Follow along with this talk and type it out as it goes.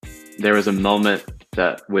there was a moment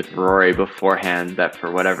that with Rory beforehand that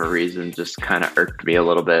for whatever reason just kind of irked me a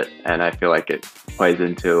little bit, and I feel like it plays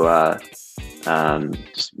into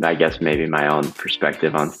just I guess maybe my own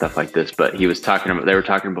perspective on stuff like this. But they were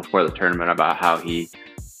talking before the tournament about how he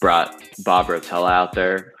brought Bob Rotella out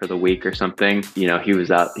there for the week or something. He was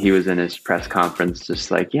in his press conference just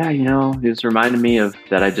like, yeah, he was reminding me of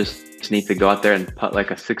that I just need to go out there and putt like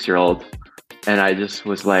a 6-year-old. And I just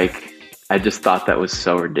was like, I just thought that was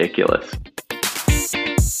so ridiculous.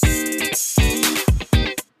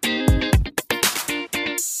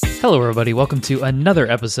 Hello, everybody. Welcome to another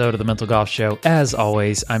episode of the Mental Golf Show. As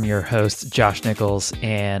always, I'm your host, Josh Nichols,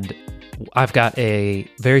 and I've got a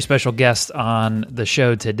very special guest on the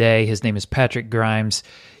show today. His name is Patrick Grimes.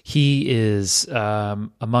 He is,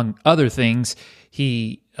 among other things,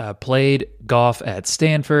 he played golf at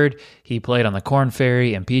Stanford. He played on the Korn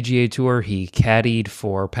Ferry and PGA Tour. He caddied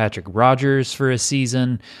for Patrick Rogers for a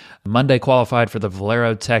season. Monday qualified for the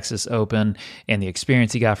Valero Texas Open and the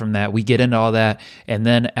experience he got from that. We get into all that. And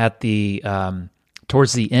then at the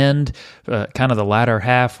towards the end, kind of the latter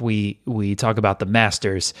half, we talk about the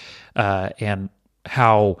Masters and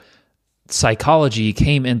how psychology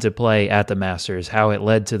came into play at the Masters, how it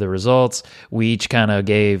led to the results. We each kind of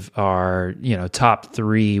gave our, top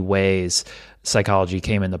 3 ways psychology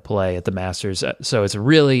came into play at the Masters. So it's a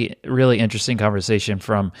really, really interesting conversation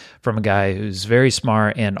from a guy who's very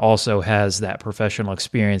smart and also has that professional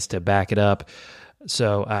experience to back it up.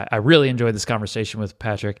 So I really enjoyed this conversation with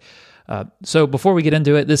Patrick. So before we get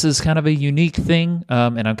into it, this is kind of a unique thing,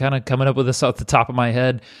 and I'm kind of coming up with this off the top of my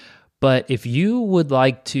head. But if you would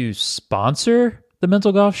like to sponsor the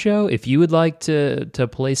Mental Golf Show, if you would like to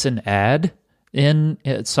place an ad in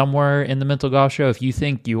somewhere in the Mental Golf Show, if you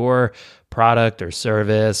think your product or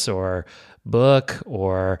service or book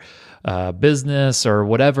or business or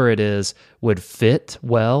whatever it is would fit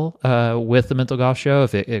well with the Mental Golf Show,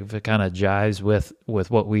 if it kind of jives with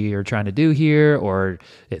what we are trying to do here, or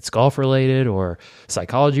it's golf related or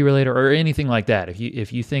psychology related or anything like that,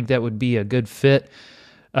 if you think that would be a good fit,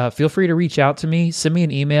 feel free to reach out to me. Send me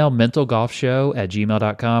an email,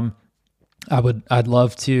 mentalgolfshow@gmail.com. I'd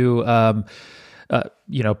love to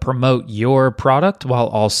promote your product while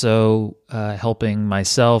also helping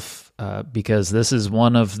myself, because this is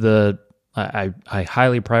one of the I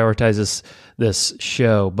highly prioritize this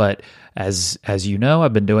show. But as you know,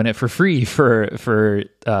 I've been doing it for free for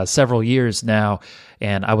several years now,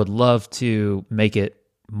 and I would love to make it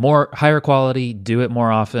more higher quality, do it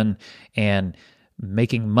more often, and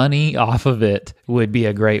making money off of it would be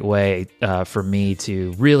a great way for me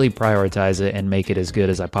to really prioritize it and make it as good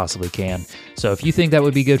as I possibly can. So if you think that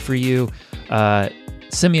would be good for you,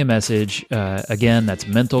 send me a message. Again, that's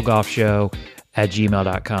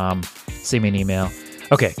mentalgolfshow@gmail.com. Send me an email.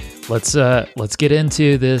 Okay, let's get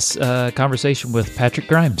into this conversation with Patrick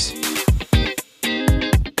Grimes.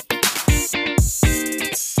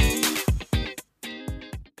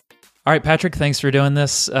 All right, Patrick, thanks for doing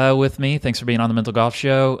this with me. Thanks for being on the Mental Golf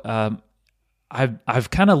Show. I've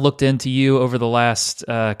kind of looked into you over the last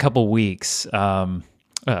couple weeks. A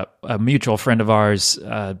mutual friend of ours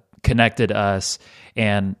connected us,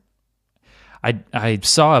 and I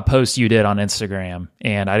saw a post you did on Instagram,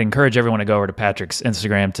 and I'd encourage everyone to go over to Patrick's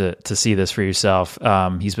Instagram to see this for yourself.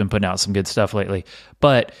 He's been putting out some good stuff lately.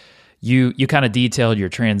 But you kind of detailed your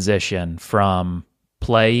transition from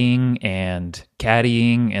playing and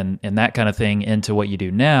caddying and that kind of thing into what you do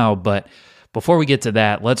now. But before we get to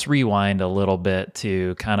that, let's rewind a little bit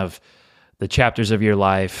to kind of the chapters of your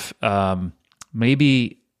life.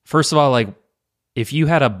 Maybe, first of all, like, if you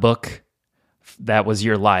had a book that was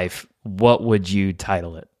your life, what would you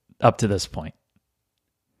title it up to this point?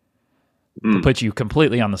 To put you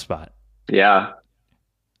completely on the spot. Yeah.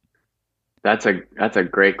 That's a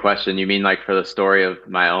great question. You mean like for the story of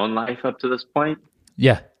my own life up to this point?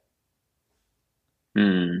 Yeah.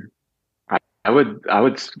 I would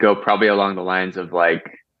go probably along the lines of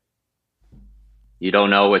like, you don't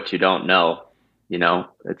know what you don't know.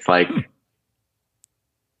 It's like,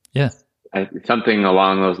 yeah, something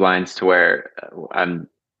along those lines to where I'm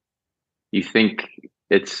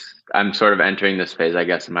sort of entering this phase, I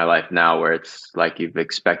guess, in my life now where it's like you've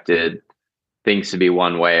expected things to be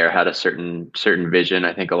one way or had a certain vision.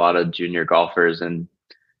 I think a lot of junior golfers and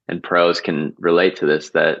pros can relate to this,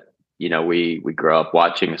 that, we grow up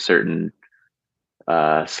watching a certain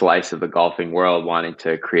slice of the golfing world, wanting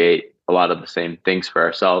to create a lot of the same things for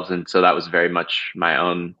ourselves. And so that was very much my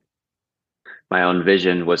own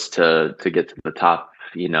vision, was to get to the top,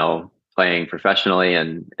 playing professionally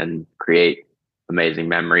and create amazing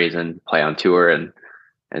memories and play on tour and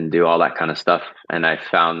do all that kind of stuff. And I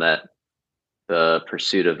found that the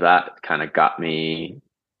pursuit of that kind of got me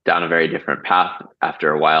down a very different path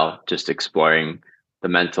after a while, just exploring the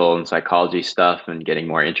mental and psychology stuff and getting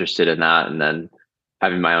more interested in that. And then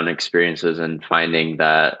having my own experiences and finding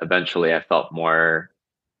that eventually I felt more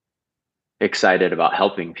excited about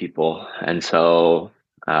helping people. And so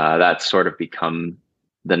that's sort of become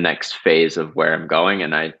the next phase of where I'm going.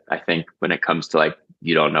 And I think when it comes to like,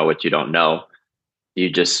 you don't know what you don't know,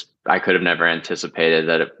 I could have never anticipated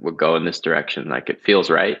that it would go in this direction. Like it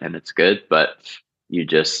feels right and it's good, but you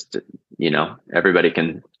just, everybody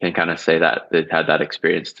can kind of say that they've had that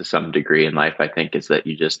experience to some degree in life. I think is that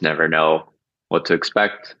you just never know what to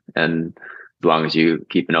expect. And as long as you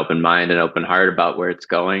keep an open mind and open heart about where it's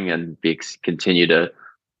going and continue to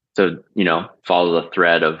follow the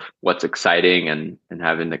thread of what's exciting and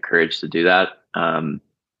having the courage to do that,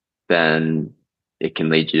 then it can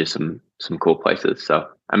lead you to some cool places. So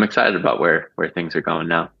I'm excited about where things are going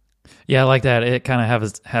now. Yeah, I like that. It kind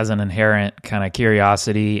of has an inherent kind of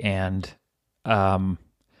curiosity and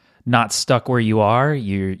not stuck where you are.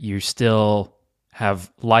 You still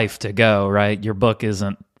have life to go, right? Your book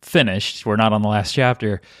isn't finished. We're not on the last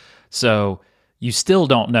chapter. So you still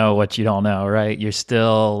don't know what you don't know, right? You're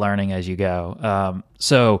still learning as you go.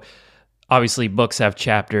 So obviously books have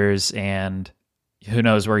chapters, and who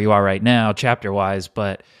knows where you are right now chapter-wise,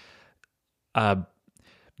 but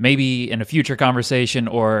maybe in a future conversation,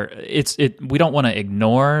 or we don't want to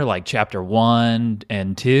ignore like chapter 1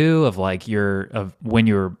 and 2 of like of when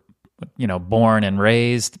you're born and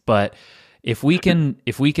raised, but if we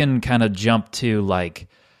can kind of jump to like,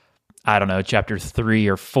 I don't know, chapter 3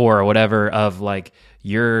 or 4 or whatever of like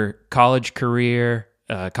your college career,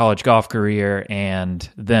 college golf career, and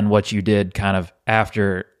then what you did kind of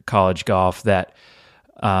after college golf, that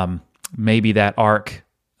maybe that arc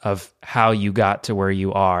of how you got to where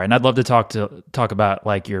you are. And I'd love to talk about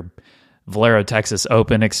like your Valero Texas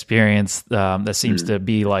Open experience. That seems to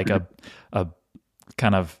be like a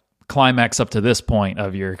kind of climax up to this point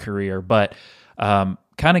of your career, but kind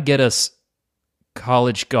of get us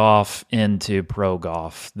college golf into pro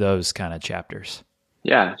golf, those kind of chapters.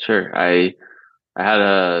 Yeah, sure. I had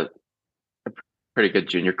a pretty good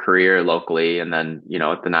junior career locally, and then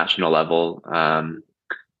at the national level,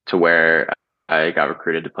 to where I got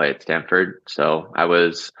recruited to play at Stanford. So I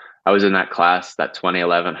was in that class, that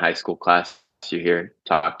 2011 high school class you hear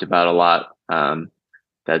talked about a lot.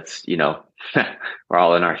 That's we're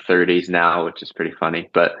all in our 30s now, which is pretty funny,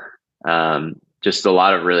 but just a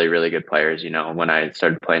lot of really, really good players. When I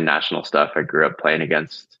started playing national stuff, I grew up playing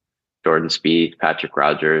against Jordan Spieth, Patrick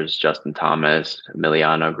Rogers, Justin Thomas,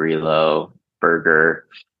 Emiliano Grillo, Berger.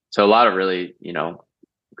 So a lot of really,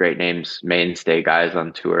 great names, mainstay guys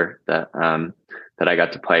on tour that I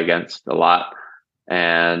got to play against a lot.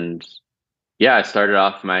 And yeah, I started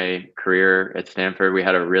off my career at Stanford. We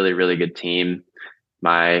had a really, really good team.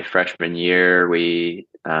 My freshman year,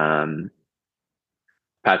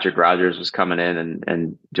 Patrick Rogers was coming in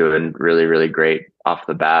and doing really, really great off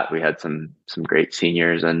the bat. We had some great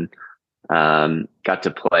seniors, and got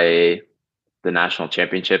to play the national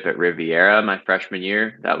championship at Riviera my freshman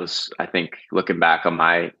year. That was, I think, looking back on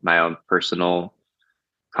my own personal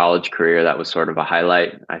college career, that was sort of a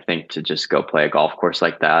highlight. I think to just go play a golf course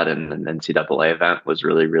like that and an NCAA event was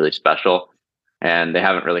really, really special. And they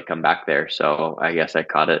haven't really come back there. So I guess I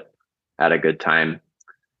caught it at a good time.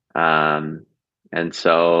 And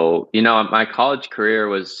so, my college career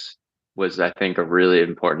was, I think, a really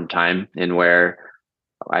important time in where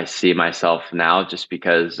I see myself now, just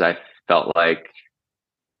because I felt like,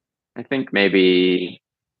 I think maybe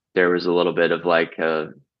there was a little bit of like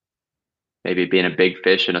maybe being a big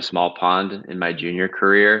fish in a small pond in my junior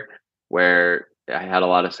career, where I had a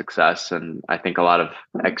lot of success and I think a lot of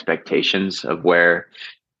expectations of where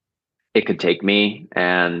it could take me,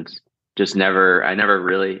 and just I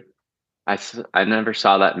never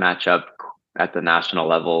saw that match up at the national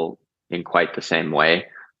level in quite the same way.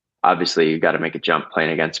 Obviously, you got to make a jump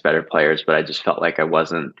playing against better players, but I just felt like I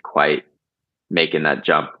wasn't quite making that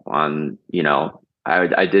jump on,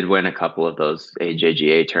 I did win a couple of those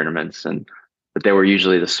AJGA tournaments, but they were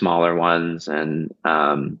usually the smaller ones. And,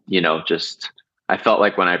 just, I felt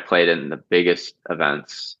like when I played in the biggest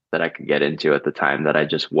events that I could get into at the time, that I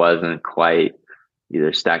just wasn't quite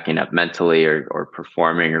either stacking up mentally or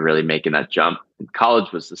performing or really making that jump. And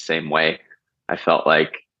college was the same way. I felt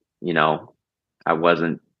like,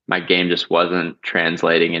 my game just wasn't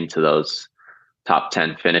translating into those top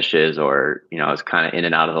 10 finishes, or, I was kind of in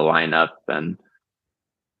and out of the lineup.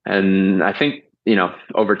 And I think,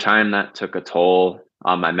 over time that took a toll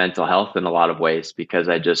on my mental health in a lot of ways, because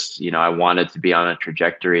I just, I wanted to be on a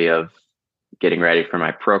trajectory of getting ready for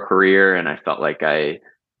my pro career, and I felt like I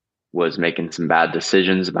was making some bad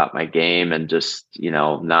decisions about my game, and just,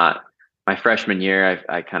 not my freshman year.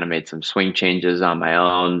 I kind of made some swing changes on my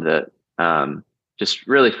own that just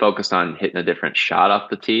really focused on hitting a different shot off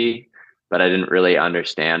the tee, but I didn't really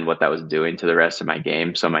understand what that was doing to the rest of my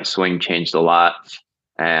game. So my swing changed a lot.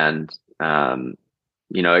 And,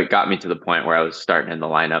 it got me to the point where I was starting in the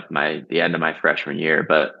lineup the end of my freshman year,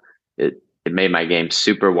 but it made my game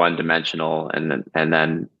super one dimensional. And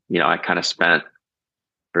then, I kind of spent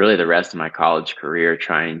really the rest of my college career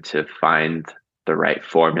trying to find the right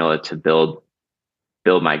formula to build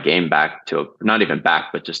my game back to not even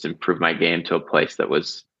back, but just improve my game to a place that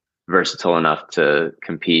was versatile enough to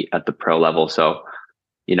compete at the pro level. So,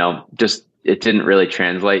 just it didn't really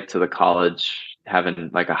translate to the college, having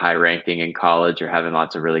like a high ranking in college or having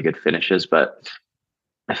lots of really good finishes. But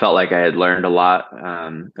I felt like I had learned a lot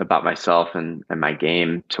about myself and my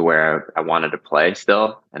game to where I wanted to play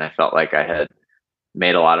still. And I felt like I had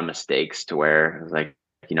made a lot of mistakes to where I was like,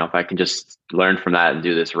 if I can just learn from that and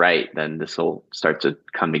do this right, then this will start to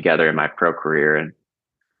come together in my pro career. And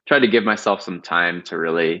try to give myself some time to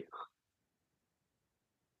really,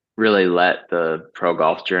 really let the pro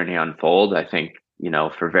golf journey unfold. I think,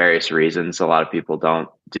 for various reasons, a lot of people don't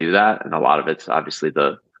do that. And a lot of it's obviously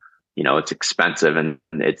it's expensive and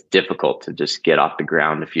it's difficult to just get off the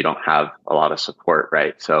ground if you don't have a lot of support,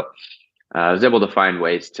 right? So I was able to find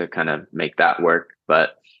ways to kind of make that work.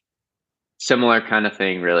 But similar kind of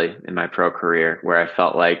thing really in my pro career, where I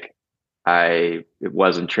felt like it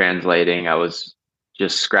wasn't translating. I was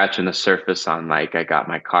just scratching the surface on, like, I got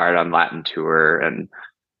my card on Latin tour, and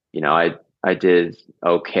I did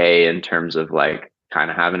okay in terms of like kind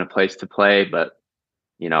of having a place to play, but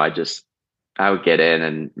I would get in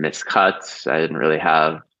and miss cuts. I didn't really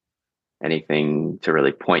have anything to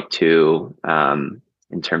really point to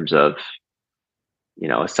in terms of,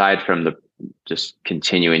 aside from the just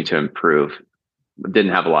continuing to improve,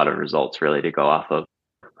 didn't have a lot of results really to go off of.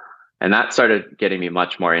 And that started getting me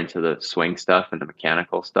much more into the swing stuff and the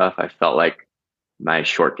mechanical stuff. I felt like my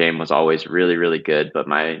short game was always really, really good, but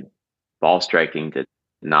my ball striking did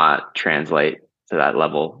not translate to that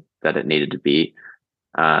level that it needed to be.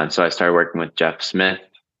 So I started working with Jeff Smith,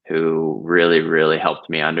 who really, really helped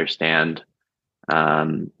me understand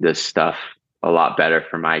this stuff a lot better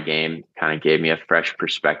for my game, kind of gave me a fresh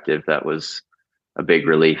perspective that was a big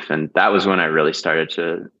relief. And that was when I really started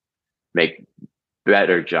to make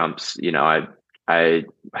better jumps. I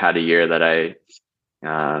had a year that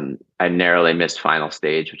I narrowly missed final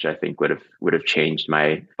stage, which I think would have changed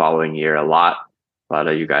my following year a lot. A lot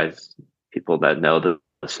of you guys, people that know the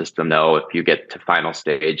system, know if you get to final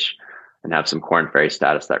stage and have some Korn Ferry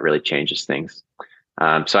status, that really changes things.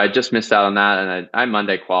 So I just missed out on that, and I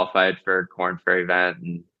Monday qualified for Korn Ferry event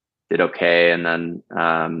and did okay. And then,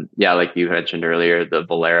 like you mentioned earlier, the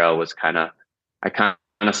Valero was I kind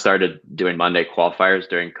of started doing Monday qualifiers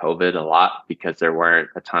during COVID a lot because there weren't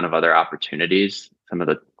a ton of other opportunities. Some of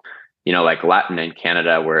the, like Latin and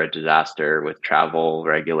Canada were a disaster with travel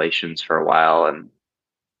regulations for a while, and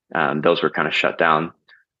those were kind of shut down.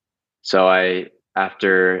 So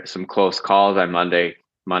after some close calls, I Monday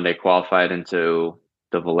qualified into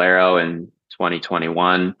the Valero in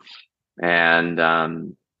 2021. And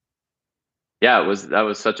that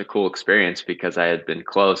was such a cool experience because I had been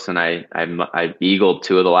close, and I eagled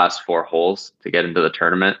 2 of the last 4 holes to get into the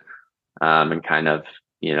tournament, and kind of,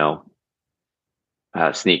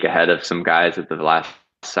 sneak ahead of some guys at the last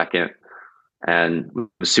second. And it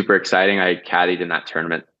was super exciting. I caddied in that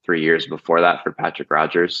tournament 3 years before that for Patrick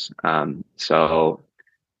Rogers. So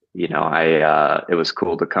it was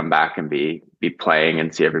cool to come back and be playing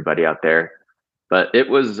and see everybody out there. But it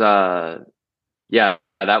was, that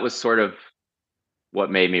was sort of what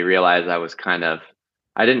made me realize I was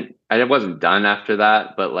I wasn't done after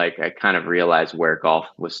that, but like I kind of realized where golf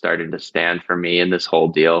was starting to stand for me in this whole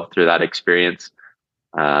deal through that experience.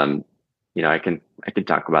 I can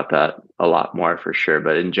talk about that a lot more for sure,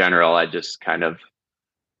 but in general, I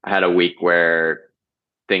had a week where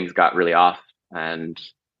things got really off, and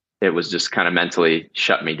it was just kind of mentally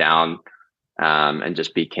shut me down, and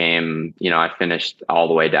just became, I finished all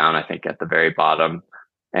the way down, I think at the very bottom,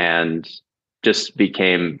 and just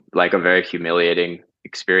became like a very humiliating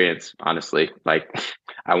experience, honestly. Like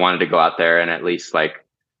I wanted to go out there and at least I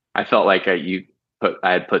felt like I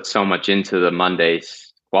had put so much into the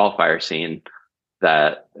Mondays qualifier scene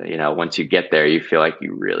that, once you get there, you feel like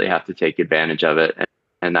you really have to take advantage of it.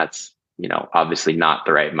 And that's, obviously not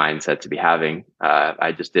the right mindset to be having.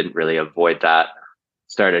 I just didn't really avoid that.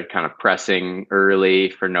 Started kind of pressing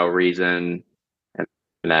early for no reason. And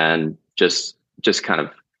then just kind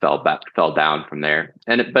of fell down from there.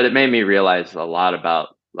 But it made me realize a lot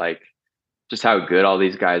about like just how good all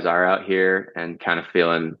these guys are out here, and kind of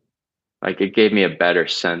feeling like it gave me a better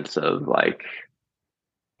sense of like,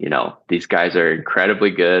 these guys are incredibly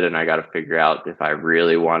good, and I got to figure out if I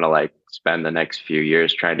really want to like spend the next few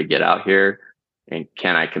years trying to get out here, and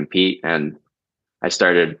can I compete? And I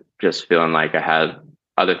started just feeling like I had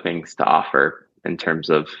other things to offer in terms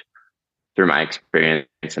of through my experience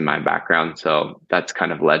and my background. So that's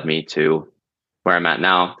kind of led me to where I'm at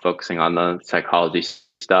now, focusing on the psychology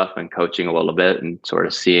stuff and coaching a little bit, and sort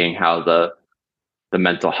of seeing how the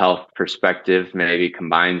mental health perspective maybe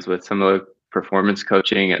combines with some of the performance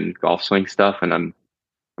coaching and golf swing stuff. And I'm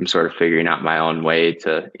sort of figuring out my own way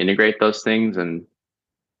to integrate those things. And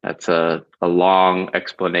that's a long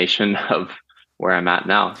explanation of where I'm at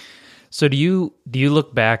now. So do you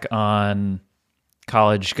look back on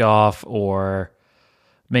college golf or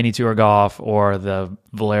mini tour golf or the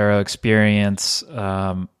Valero experience?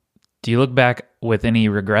 Do you look back with any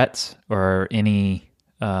regrets or any,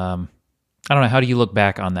 I don't know, how do you look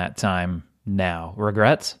back on that time now?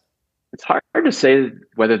 Regrets? It's hard to say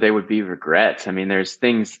whether they would be regrets. I mean, it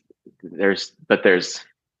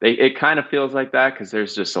kind of feels like that, because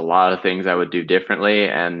there's just a lot of things I would do differently.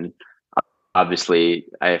 And obviously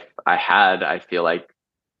I feel like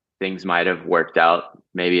things might have worked out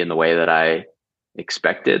maybe in the way that I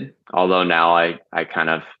expected. Although now I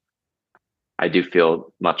do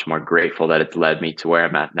feel much more grateful that it's led me to where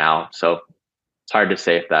I'm at now. So it's hard to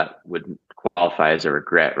say if that would qualify as a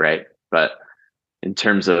regret, right? But in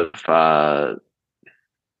terms of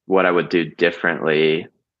what I would do differently,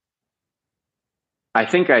 I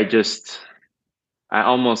think I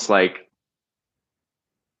almost like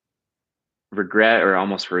regret or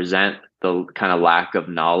almost resent the kind of lack of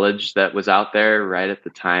knowledge that was out there right at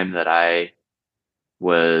the time that I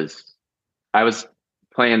was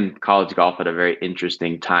playing college golf at a very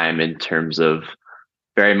interesting time in terms of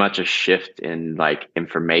very much a shift in like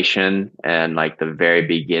information, and like the very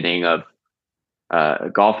beginning of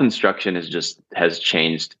golf instruction has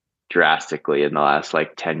changed drastically in the last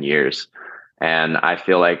like 10 years. And I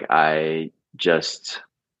feel like I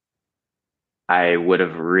would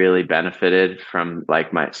have really benefited from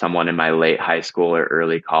like someone in my late high school or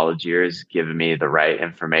early college years giving me the right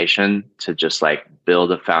information to just like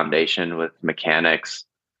build a foundation with mechanics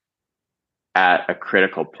at a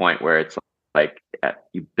critical point where it's like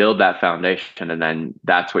you build that foundation, and then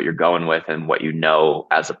that's what you're going with and what you know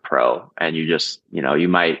as a pro. And you just, you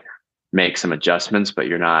might make some adjustments, but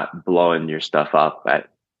you're not blowing your stuff up at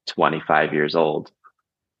 25 years old.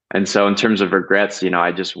 And so in terms of regrets,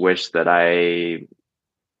 I just wish that I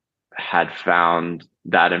had found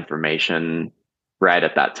that information right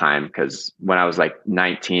at that time. Because when I was like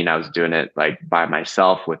 19, I was doing it like by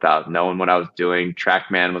myself without knowing what I was doing.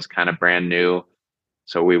 TrackMan was kind of brand new.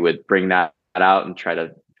 So we would bring that out and try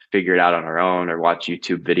to figure it out on our own or watch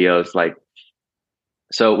YouTube videos.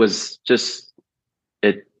 So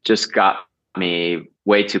it just got me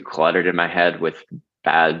way too cluttered in my head with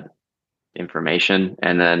bad information.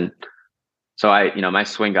 And then, so my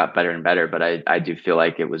swing got better and better, but I do feel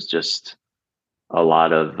like it was just a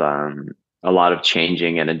lot of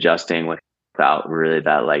changing and adjusting without really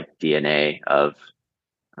that like DNA of,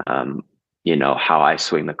 how I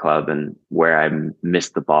swing the club and where I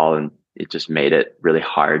missed the ball. And it just made it really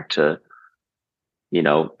hard to,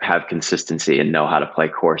 have consistency and know how to play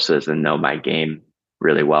courses and know my game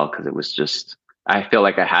really well. Cause it was just, I feel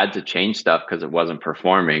like I had to change stuff because it wasn't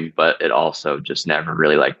performing, but it also just never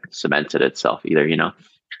really like cemented itself either,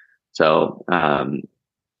 So,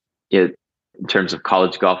 in terms of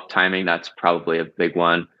college golf timing, that's probably a big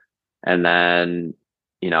one. And then,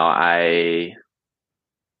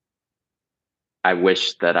 I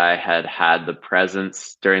wish that I had the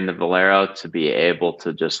presence during the Valero to be able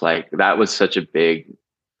to just like, that was a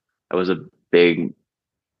big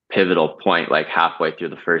pivotal point, like halfway through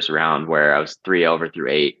the first round where I was 3 over through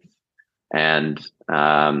 8 and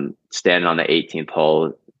standing on the 18th hole.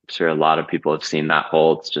 I'm sure a lot of people have seen that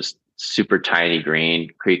hole. It's just super tiny green,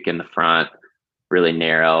 creek in the front, really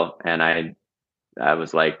narrow. And I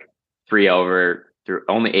was like 3 over through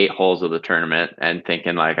only 8 holes of the tournament and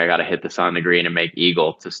thinking like, I got to hit this on the green and make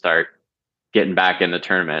eagle to start getting back in the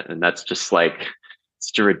tournament. And that's just like,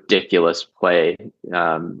 it's a ridiculous play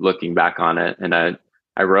looking back on it. And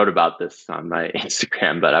I wrote about this on my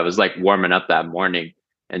Instagram, but I was like warming up that morning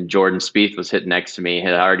and Jordan Spieth was hitting next to me,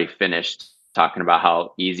 had already finished talking about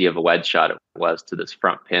how easy of a wedge shot it was to this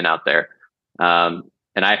front pin out there.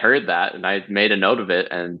 And I heard that and I made a note of it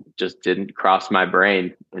and just didn't cross my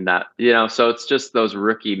brain in that, so it's just those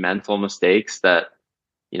rookie mental mistakes that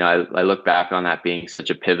I look back on that being such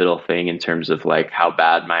a pivotal thing in terms of like how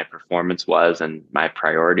bad my performance was and my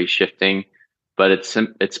priority shifting. But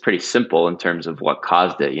it's pretty simple in terms of what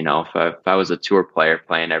caused it. If I was a tour player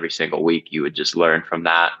playing every single week, you would just learn from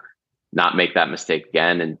that, not make that mistake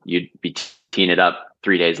again, and you'd be teeing it up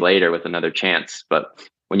 3 days later with another chance. But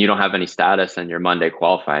when you don't have any status and you're Monday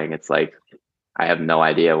qualifying, it's like I have no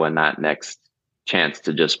idea when that next chance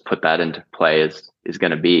to just put that into play is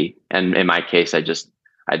going to be. And in my case, I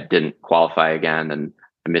didn't qualify again, and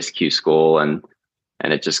I missed Q school, and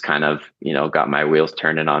it just kind of got my wheels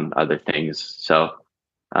turning on other things. So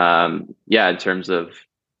yeah, in terms of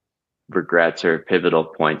regrets or pivotal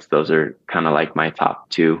points, those are kind of like my top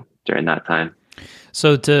two during that time.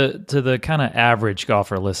 So to the kind of average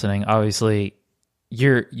golfer listening, obviously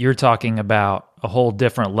you're talking about a whole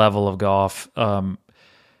different level of golf,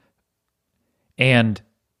 and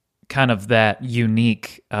kind of that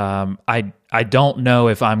unique. I don't know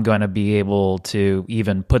if I'm going to be able to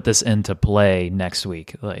even put this into play next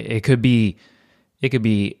week. Like, it could be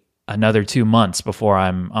another 2 months before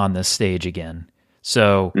I'm on this stage again.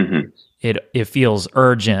 So it feels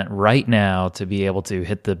urgent right now to be able to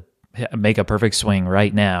make a perfect swing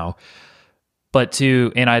right now.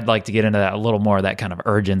 And I'd like to get into that a little more, that kind of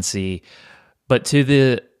urgency. But to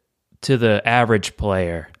the average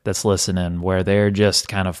player that's listening, where they're just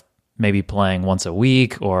kind of maybe playing once a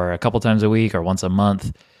week or a couple times a week or once a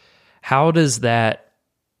month, how does that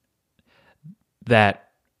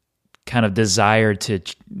kind of desire to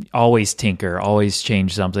always tinker, always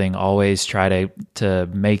change something, always try to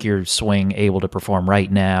make your swing able to perform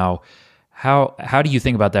right now, how do you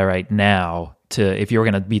think about that right now, if you were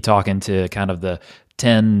going to be talking to kind of the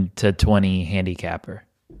 10 to 20 handicapper?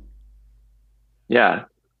 Yeah.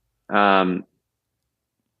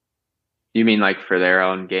 You mean like for their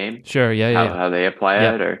own game? Sure. Yeah. How they apply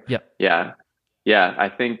it, or yeah. I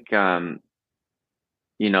think the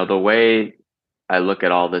way I look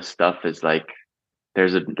at all this stuff is like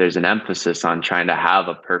there's an emphasis on trying to have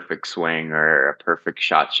a perfect swing or a perfect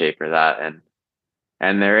shot shape or that,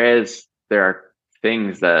 and there are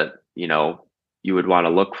things that you would want to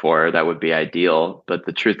look for that would be ideal, but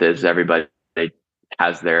the truth is everybody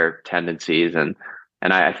has their tendencies, and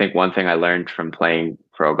I think one thing I learned from playing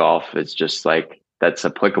pro golf is just like that's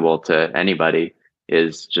applicable to anybody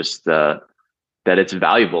is just that it's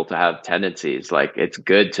valuable to have tendencies. Like it's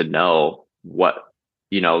good to know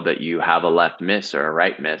that you have a left miss or a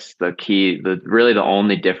right miss. Really the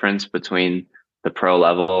only difference between the pro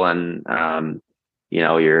level and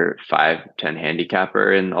your 5-10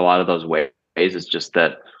 handicapper in a lot of those ways is just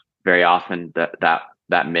that very often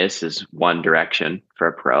that miss is one direction for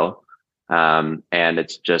a pro. And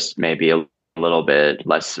it's just maybe a little bit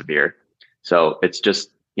less severe. So it's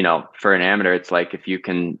just, for an amateur, it's like if you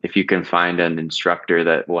can find an instructor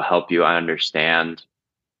that will help you understand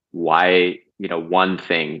why, one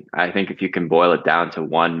thing. I think if you can boil it down to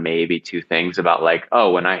one, maybe two things about like,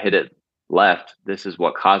 oh, when I hit it left, this is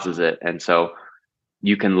what causes it. And so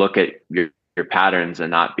you can look at your patterns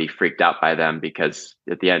and not be freaked out by them, because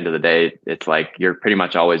at the end of the day, it's like you're pretty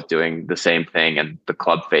much always doing the same thing, and the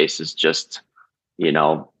club face is just,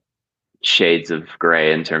 shades of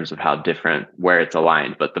gray in terms of how different where it's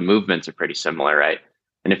aligned, but the movements are pretty similar, right?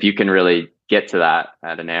 And if you can really get to that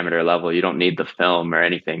at an amateur level, you don't need the film or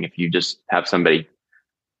anything. If you just have somebody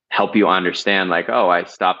help you understand, like, oh, I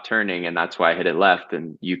stopped turning and that's why I hit it left,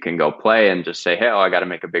 and you can go play and just say, hey, I got to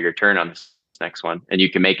make a bigger turn on this next one, and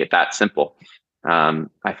you can make it that simple.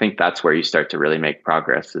 I think that's where you start to really make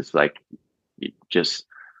progress, is like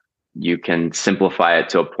you can simplify it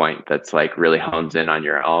to a point that's like really hones in on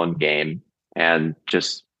your own game and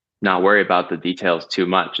just not worry about the details too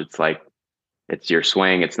much. It's like it's your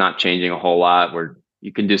swing, it's not changing a whole lot, where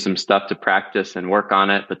you can do some stuff to practice and work on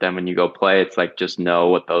it, but then when you go play, it's like just know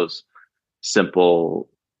what those simple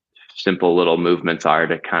little movements are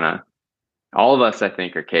to kind of, all of us, I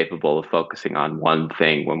think, are capable of focusing on one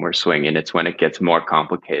thing when we're swinging. It's when it gets more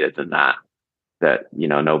complicated than that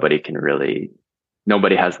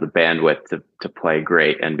nobody has the bandwidth to play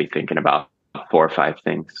great and be thinking about 4 or 5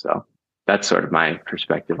 things. So that's sort of my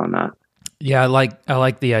perspective on that. Yeah, I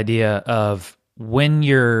like the idea of when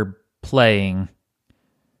you're playing,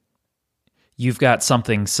 you've got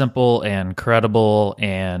something simple and credible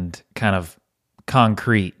and kind of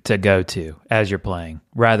concrete to go to as you're playing,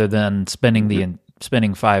 rather than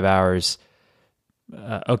spending 5 hours.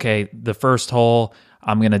 Okay, the first hole,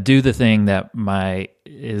 I'm going to do the thing that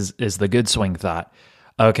is the good swing thought.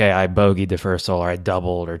 Okay, I bogeyed the first hole, or I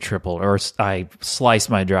doubled or tripled, or I sliced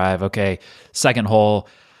my drive. Okay, second hole,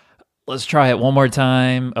 let's try it one more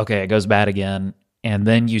time. Okay, it goes bad again. and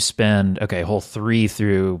then you spend, okay, hole 3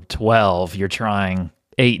 through 12, you're trying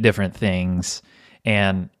 8 different things,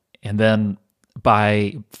 and then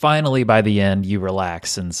finally by the end you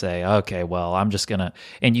relax and say, okay, well, I'm just gonna,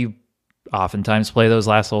 and you oftentimes play those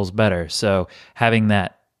last holes better. So having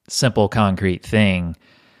that simple concrete thing,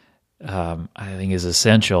 I think is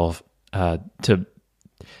essential to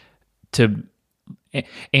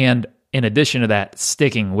and in addition to that,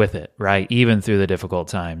 sticking with it, right, even through the difficult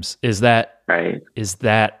times. Is that Right.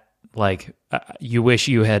 like you wish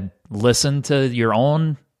you had listened to your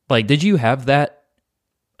own, like, did you have that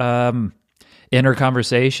inner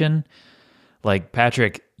conversation like,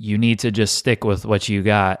 Patrick, you need to just stick with what you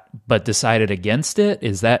got, but decided against it?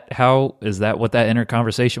 Is that what that inner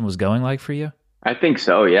conversation was going like for you? I think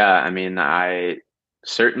so. Yeah. I mean, I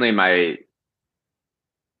certainly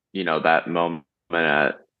that moment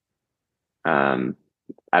um,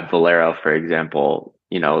 at Valero, for example,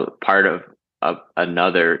 part of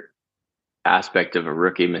another aspect of a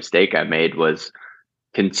rookie mistake I made was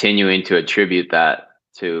continuing to attribute that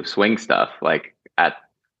to swing stuff.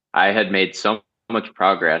 I had made so much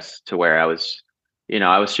progress to where I was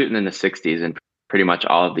shooting in the 60s and pretty much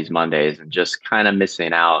all of these Mondays and just kind of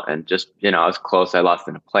missing out and just, I was close. I lost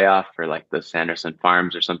in a playoff for like the Sanderson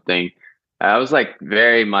Farms or something. I was like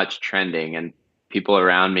very much trending and people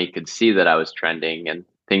around me could see that I was trending and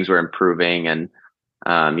things were improving. And,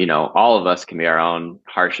 all of us can be our own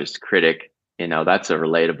harshest critic. That's a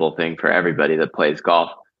relatable thing for everybody that plays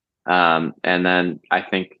golf. And then I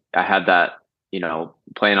think I had that,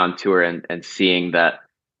 playing on tour and seeing that,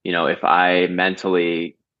 if I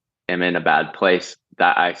mentally am in a bad place,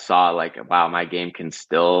 that I saw like, wow, my game can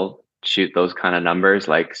still shoot those kind of numbers,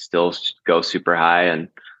 like still go super high and,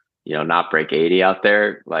 not break 80 out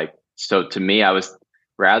there. Like, so to me, I was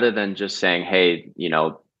rather than just saying, hey,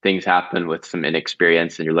 things happen with some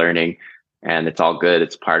inexperience and you're learning and it's all good.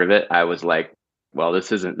 It's part of it. I was like, well, this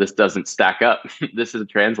doesn't stack up. This isn't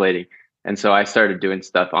translating. And so I started doing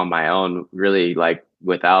stuff on my own, really like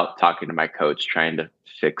without talking to my coach, trying to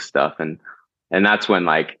fix stuff. And that's when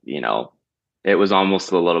it was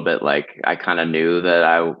almost a little bit like I kind of knew that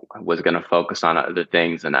I was going to focus on other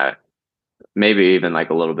things. And I maybe even like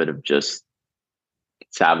a little bit of just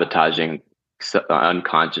sabotaging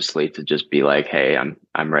unconsciously to just be like, hey,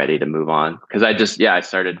 I'm ready to move on. Cause I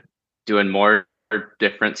started doing more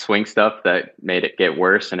different swing stuff that made it get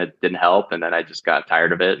worse and it didn't help. And then I just got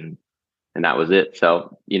tired of it and that was it.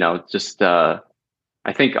 So,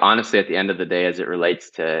 I think honestly, at the end of the day, as it relates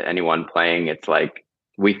to anyone playing, it's like,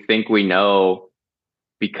 we think we know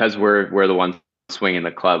because we're the ones swinging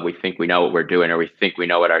the club. We think we know what we're doing, or we think we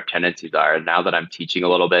know what our tendencies are. And now that I'm teaching a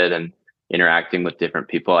little bit and interacting with different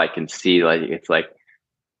people, I can see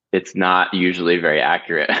it's not usually very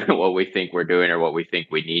accurate what we think we're doing or what we think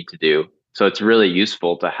we need to do. So it's really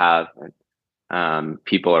useful to have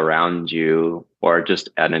people around you or just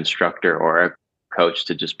an instructor or a coach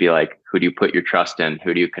to just be like, who do you put your trust in?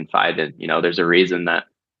 Who do you confide in? There's a reason that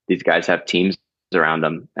these guys have teams around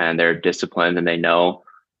them and they're disciplined and they know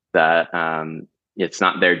that it's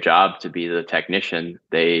not their job to be the technician.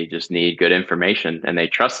 They just need good information and they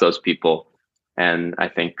trust those people. And I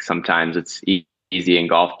think sometimes it's easy in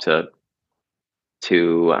golf to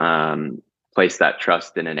place that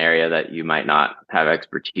trust in an area that you might not have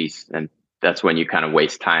expertise. And that's when you kind of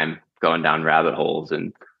waste time going down rabbit holes.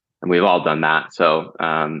 And we've all done that. So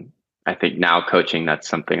I think now coaching, that's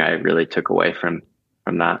something I really took away from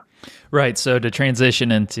that. Right. So to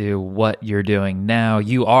transition into what you're doing now,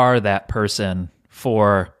 you are that person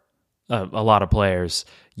for a lot of players.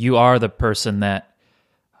 You are the person that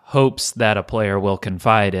hopes that a player will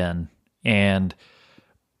confide in. And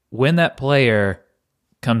when that player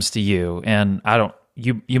comes to you, and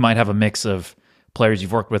you might have a mix of players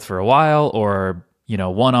you've worked with for a while or,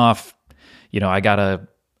 one-off, I got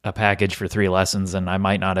a package for 3 lessons and I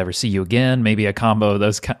might not ever see you again, maybe a combo of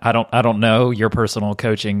those. I don't know your personal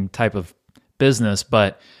coaching type of business,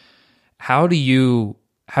 but how do you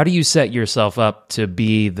set yourself up to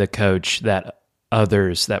be the coach that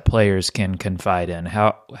players can confide in?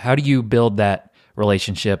 How do you build that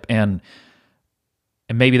relationship? And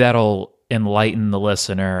maybe that'll enlighten the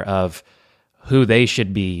listener of who they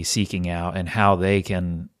should be seeking out and how they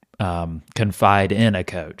can confide in a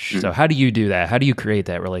coach. So how do you do that? How do you create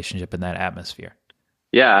that relationship in that atmosphere?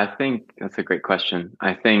 Yeah, I think that's a great question.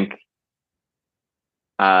 I think,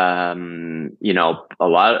 part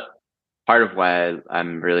of why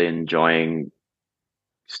I'm really enjoying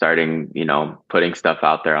starting, putting stuff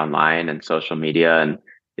out there online and social media and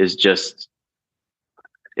is just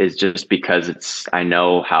because I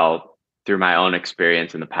know how through my own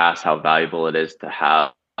experience in the past, how valuable it is to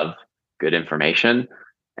have good information.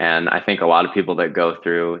 And I think a lot of people that go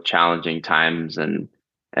through challenging times and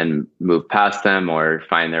move past them or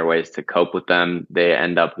find their ways to cope with them, they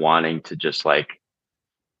end up wanting to just like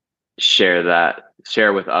share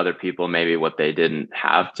with other people maybe what they didn't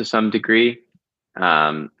have to some degree.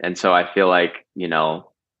 And so I feel like,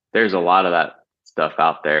 there's a lot of that stuff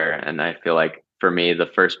out there. And I feel like for me,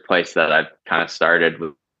 the first place that I've kind of started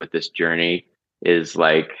with this journey is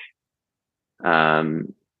like,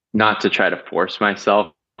 not to try to force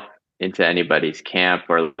myself into anybody's camp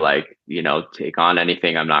or like, take on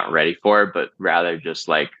anything I'm not ready for, but rather just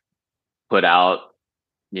like put out,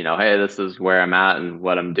 hey, this is where I'm at and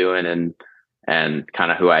what I'm doing and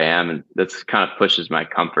kind of who I am. And that's kind of pushes my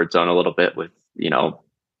comfort zone a little bit with,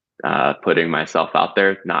 putting myself out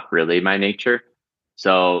there, not really my nature.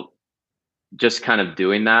 So just kind of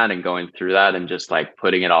doing that and going through that and just like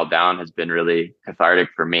putting it all down has been really cathartic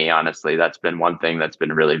for me. Honestly, that's been one thing that's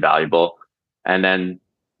been really valuable. And then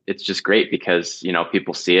it's just great because,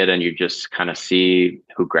 people see it and you just kind of see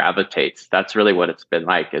who gravitates. That's really what it's been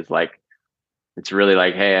like, is like, it's really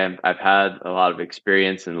like, hey, I've had a lot of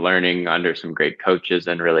experience and learning under some great coaches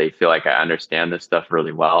and really feel like I understand this stuff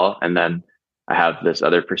really well. And then I have this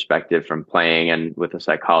other perspective from playing and with a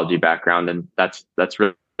psychology background. And that's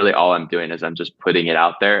really all I'm doing is I'm just putting it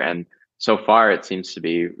out there. And so far it seems to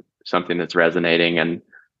be something that's resonating and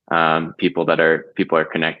people are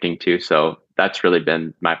connecting to. So that's really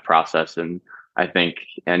been my process. And I think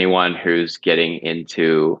anyone who's getting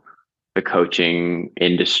into the coaching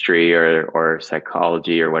industry or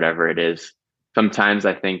psychology or whatever it is, sometimes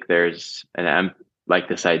I think there's like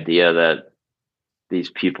this idea that these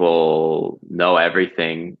people know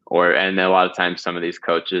everything, and a lot of times some of these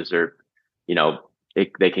coaches are,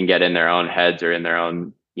 they can get in their own heads or in their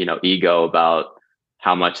own, ego about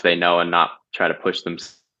how much they know and not try to push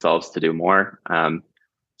themselves to do more.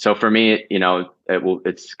 So for me,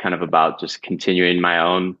 it's kind of about just continuing my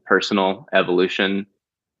own personal evolution,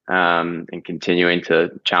 and continuing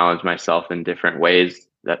to challenge myself in different ways.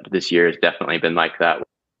 That this year has definitely been like that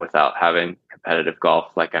without having competitive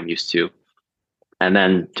golf like I'm used to. And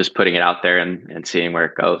then just putting it out there and seeing where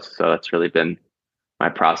it goes. So that's really been my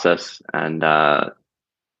process, and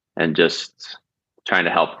just trying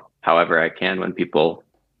to help however I can when people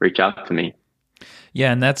reach out to me.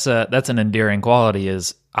 Yeah, and that's an endearing quality.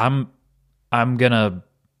 Is I'm gonna,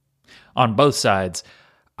 on both sides,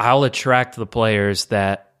 I'll attract the players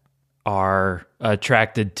that are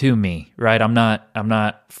attracted to me, right? I'm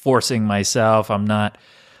not forcing myself. I'm not,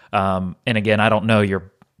 and again, I don't know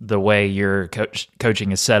the way your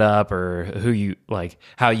coaching is set up or who you like,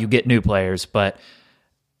 how you get new players. But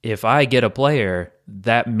if I get a player,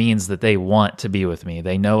 that means that they want to be with me.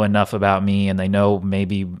 They know enough about me and they know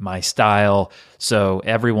maybe my style. So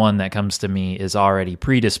everyone that comes to me is already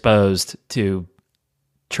predisposed to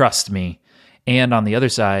trust me. And on the other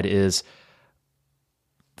side is,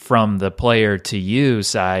 from the player to you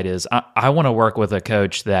side, is I want to work with a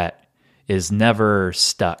coach that is never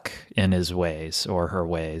stuck in his ways or her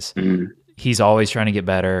ways. Mm-hmm. He's always trying to get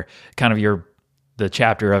better. Kind of the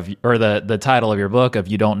chapter of, or the title of your book of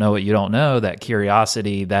You Don't Know What You Don't Know, that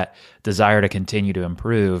curiosity, that desire to continue to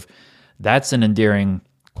improve. That's an endearing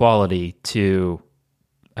quality to,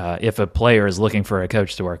 if a player is looking for a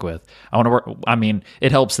coach to work with. I want to work. I mean,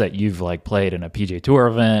 it helps that you've like played in a PGA Tour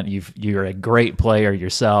event. You're a great player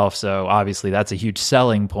yourself. So obviously that's a huge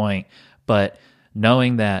selling point, but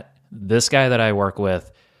knowing that this guy that I work with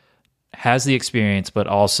has the experience, but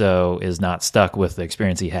also is not stuck with the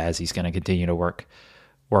experience he has. He's going to continue to work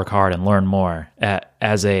hard and learn more.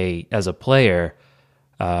 As a player,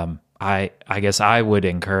 I guess I would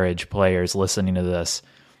encourage players listening to this,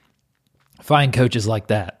 find coaches like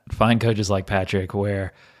that. Find coaches like Patrick,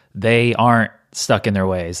 where they aren't stuck in their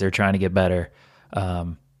ways. They're trying to get better,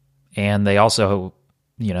 and they also,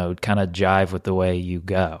 kind of jive with the way you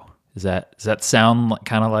go. Does that sound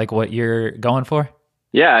kind of like what you're going for?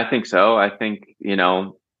 Yeah, I think so. I think,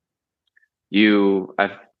 I've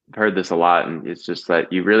heard this a lot, and it's just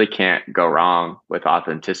that you really can't go wrong with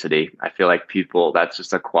authenticity. I feel like that's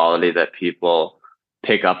just a quality that people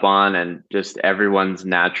pick up on, and just everyone's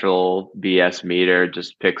natural BS meter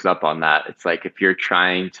just picks up on that. It's like, if you're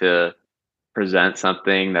trying to present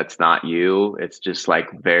something that's not you, it's just like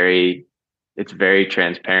it's very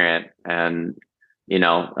transparent. And,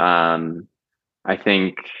 I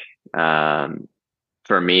think,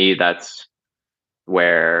 for me, that's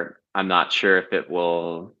where I'm not sure if it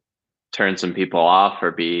will turn some people off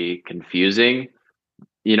or be confusing,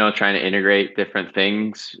 trying to integrate different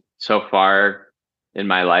things. So far in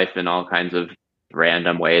my life, in all kinds of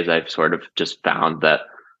random ways, I've sort of just found that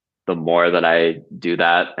the more that I do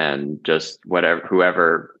that and just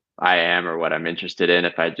whoever I am or what I'm interested in,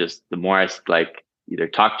 the more I like either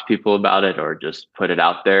talk to people about it or just put it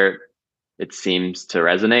out there, it seems to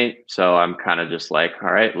resonate. So I'm kind of just like,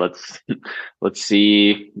 all right, let's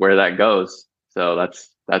see where that goes. So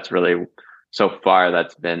that's really, so far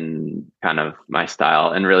that's been kind of my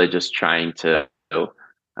style, and really just trying to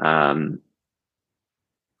um,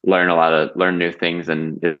 learn new things.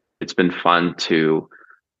 And it's been fun to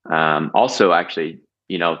also actually,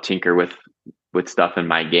 tinker with stuff in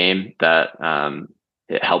my game that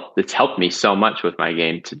it's helped me so much with my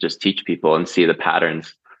game to just teach people and see the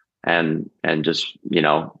patterns, and just,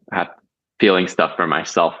 have feeling stuff for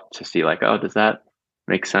myself to see like, oh, does that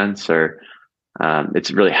make sense? Or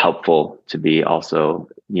it's really helpful to be also,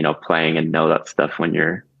 playing and know that stuff when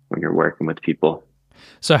you're working with people.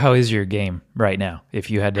 So how is your game right now? If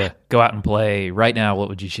you had to go out and play right now, what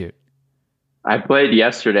would you shoot? I played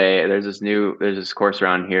yesterday. There's this course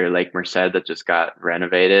around here, Lake Merced, that just got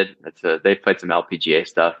renovated. They played some LPGA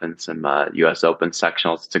stuff and some US Open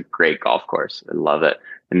sectionals. It's a great golf course. I love it.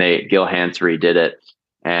 And Gil Hanse redid it,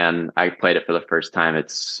 and I played it for the first time.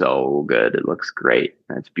 It's so good. It looks great.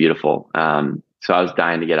 It's beautiful. So I was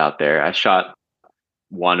dying to get out there. I shot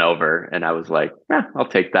one over and I was like, I'll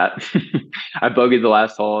take that. I bogeyed the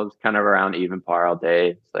last hole. It was kind of around even par all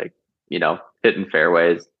day. It's like, hitting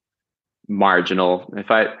fairways, marginal.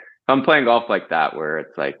 If I'm playing golf like that, where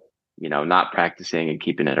it's like, not practicing and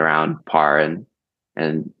keeping it around par and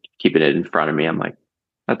keeping it in front of me, I'm like,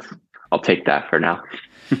 I'll take that for now.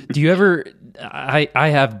 Do you ever,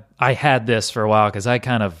 I had this for a while because I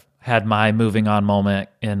kind of had my moving on moment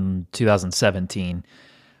in 2017.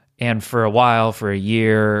 And for a while, for a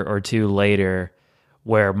year or two later,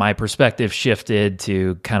 where my perspective shifted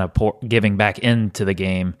to kind of giving back into the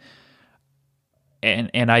game.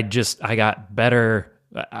 And I got better.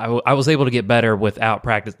 I was able to get better without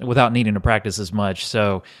needing to practice as much.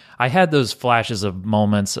 So I had those flashes of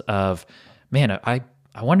moments of, man, I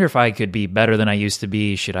wonder if I could be better than I used to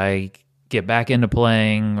be. Should I get back into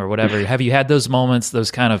playing or whatever? Have you had those moments,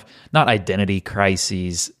 those kind of, not identity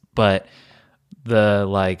crises, but the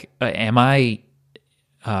like,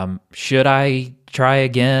 should I try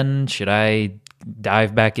again? Should I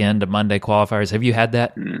dive back into Monday qualifiers? Have you had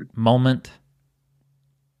that moment?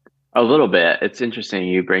 A little bit. It's interesting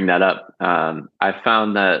you bring that up. I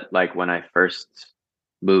found that like when I first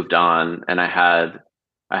moved on and I had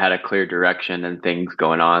a clear direction and things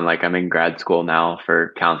going on, like I'm in grad school now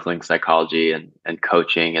for counseling psychology and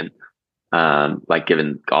coaching and like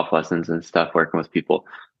giving golf lessons and stuff, working with people.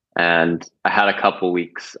 And I had a couple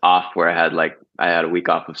weeks off where I had a week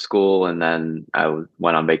off of school, and then I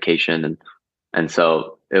went on vacation, and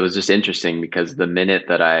so it was just interesting because the minute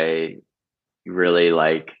that I really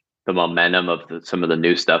like the momentum of some of the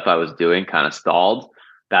new stuff I was doing kind of stalled,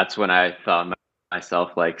 that's when I found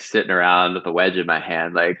myself like sitting around with a wedge in my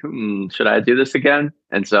hand, like, should I do this again?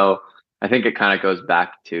 And so I think it kind of goes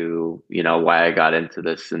back to, why I got into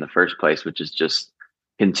this in the first place, which is just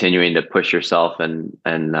continuing to push yourself and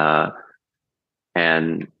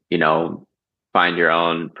find your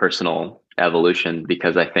own personal evolution.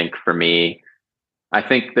 Because I think for me, I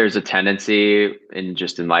think there's a tendency in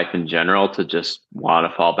life in general to just want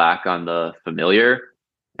to fall back on the familiar,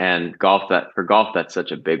 and for golf, that's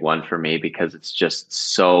such a big one for me because it's just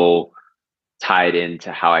so tied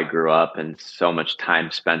into how I grew up and so much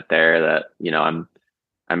time spent there that,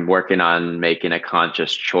 I'm working on making a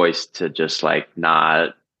conscious choice to just like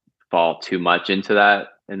not fall too much into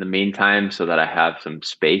that in the meantime, so that I have some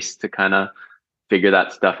space to kind of figure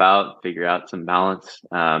out some balance.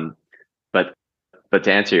 But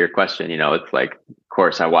to answer your question, it's like, of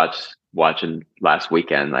course, I watching last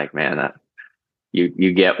weekend, like, man, that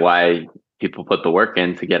you get why people put the work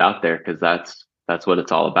in to get out there, because that's what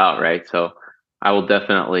it's all about, right? So I will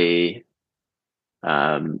definitely,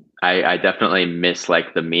 I definitely miss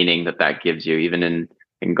like the meaning that gives you, even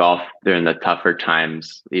in golf during the tougher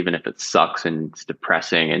times, even if it sucks and it's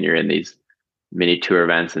depressing and you're in these mini tour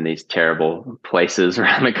events in these terrible places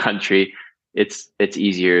around the country. It's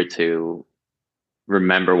easier to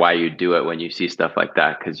remember why you do it when you see stuff like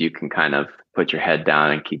that, because you can kind of put your head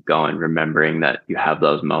down and keep going, remembering that you have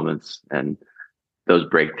those moments and those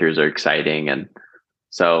breakthroughs are exciting. And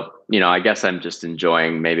so, I guess I'm just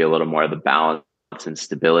enjoying maybe a little more of the balance and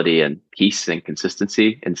stability and peace and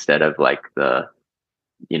consistency, instead of like the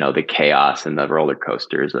chaos and the roller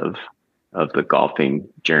coasters of the golfing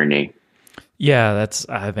journey. Yeah,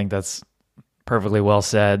 I think that's perfectly well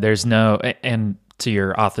said. There's no, and to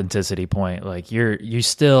your authenticity point, like you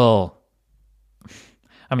still,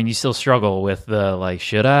 I mean, you still struggle with the like,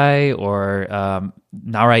 should I or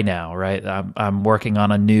not right now, right? I'm working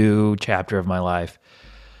on a new chapter of my life.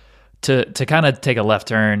 To kind of take a left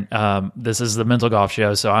turn, this is the Mental Golf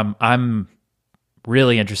Show, so I'm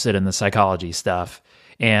really interested in the psychology stuff,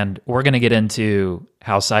 and we're going to get into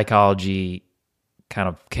how psychology kind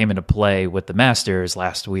of came into play with the Masters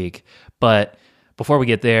last week. But before we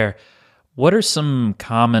get there, what are some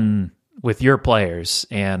common with your players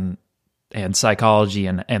and psychology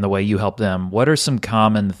and the way you help them? What are some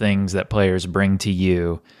common things that players bring to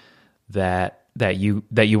you that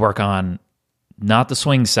you work on? Not the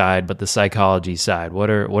swing side, but the psychology side. What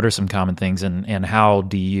are some common things, and how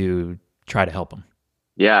do you try to help them?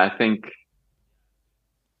 Yeah, I think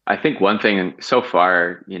one thing so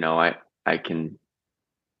far,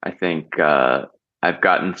 I've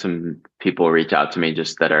gotten some people reach out to me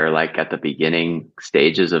just that are like at the beginning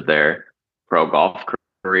stages of their pro golf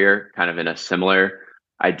career, kind of in a similar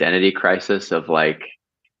identity crisis of like,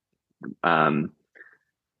 a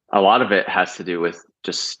lot of it has to do with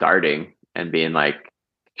just starting and being like,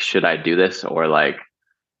 should I do this? Or like,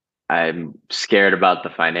 I'm scared about the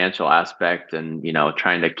financial aspect and,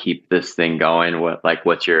 trying to keep this thing going.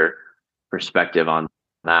 What's your perspective on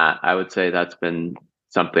that? I would say that's been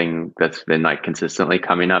something that's been like consistently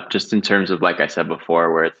coming up, just in terms of, like I said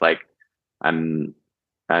before, where it's like, I'm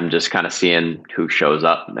just kind of seeing who shows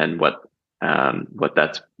up and what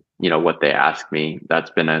that's, what they ask me.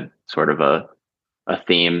 That's been a sort of a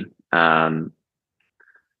theme. And,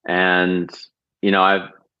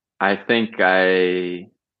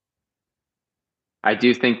 I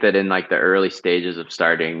do think that in like the early stages of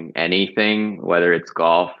starting anything, whether it's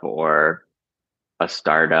golf or a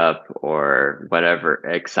startup or whatever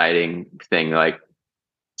exciting thing, like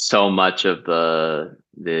so much of the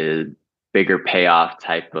bigger payoff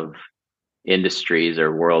type of industries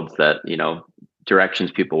or worlds that,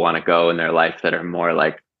 directions people want to go in their life that are more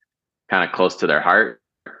like kind of close to their heart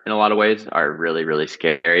in a lot of ways are really, really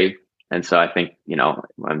scary. And so I think,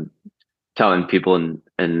 I'm telling people in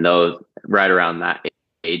those right around that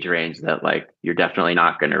age range that like, you're definitely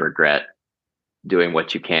not going to regret doing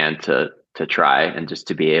what you can to try, and just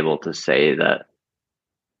to be able to say that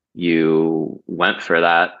you went for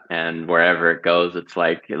that, and wherever it goes, it's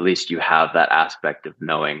like, at least you have that aspect of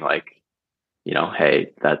knowing like,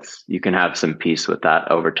 hey, you can have some peace with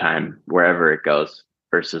that over time, wherever it goes,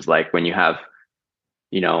 versus like when you have,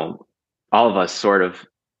 all of us sort of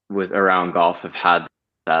with around golf have had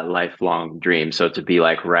that lifelong dream. So to be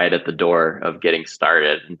like right at the door of getting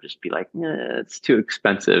started and just be like, it's too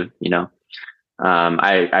expensive,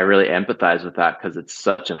 I really empathize with that because it's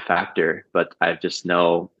such a factor. But I just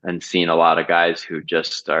know and seen a lot of guys who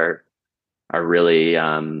just are really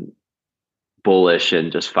bullish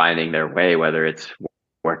and just finding their way, whether it's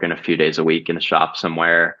working a few days a week in a shop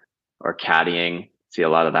somewhere or caddying. See a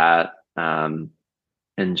lot of that, and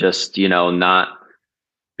just not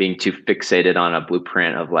being too fixated on a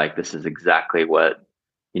blueprint of like, this is exactly what,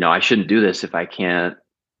 I shouldn't do this if I can't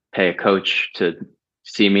pay a coach to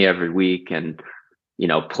see me every week and,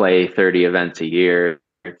 play 30 events a year.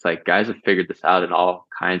 It's like, guys have figured this out in all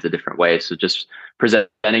kinds of different ways. So just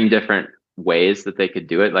presenting different ways that they could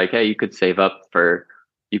do it. Like, hey, you could save up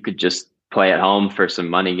you could just play at home for some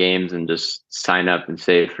money games and just sign up and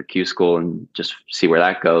save for Q School and just see where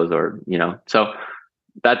that goes. Or, so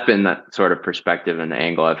that's been that sort of perspective and the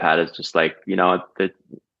angle I've had, is just like,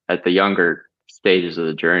 at the younger stages of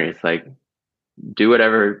the journey, it's like, do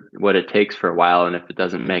what it takes for a while. And if it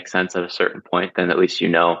doesn't make sense at a certain point, then at least,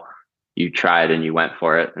 you tried and you went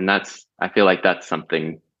for it. And I feel like that's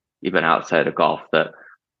something even outside of golf that, I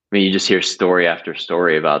mean, you just hear story after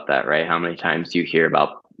story about that, right? How many times do you hear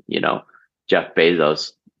about, Jeff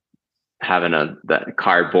Bezos having that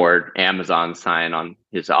cardboard Amazon sign on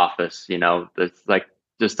his office? It's like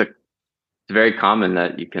it's very common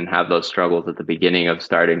that you can have those struggles at the beginning of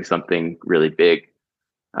starting something really big.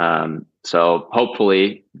 So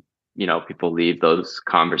hopefully, people leave those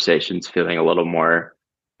conversations feeling a little more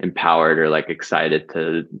empowered or like excited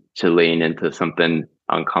to lean into something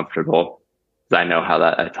uncomfortable. I know how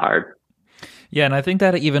that's hard. Yeah, and I think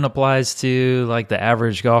that even applies to like the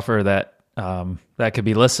average golfer that could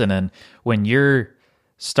be listening. When you're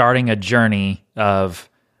starting a journey of,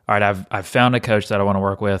 all right, I've found a coach that I want to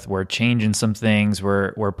work with. We're changing some things.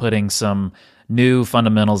 We're putting some new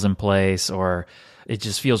fundamentals in place, or it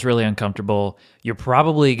just feels really uncomfortable. You're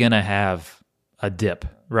probably going to have a dip,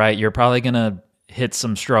 right? You're probably going to hit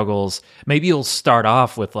some struggles. Maybe you'll start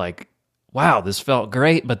off with like, wow, this felt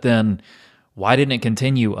great, but then why didn't it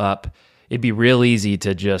continue up? It'd be real easy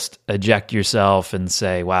to just eject yourself and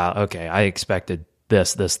say, wow, okay, I expected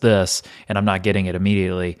this, and I'm not getting it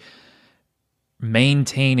immediately.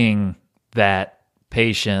 Maintaining that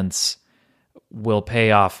patience will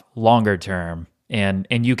pay off longer term. And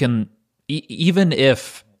you can, even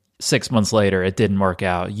if 6 months later it didn't work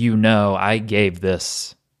out, I gave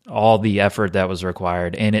this all the effort that was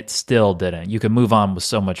required and it still didn't. You can move on with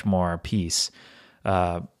so much more peace.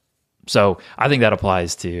 So I think that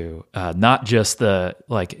applies to not just the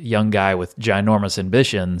like young guy with ginormous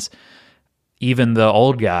ambitions, even the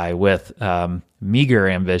old guy with meager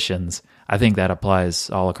ambitions. I think that applies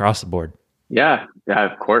all across the board. Yeah,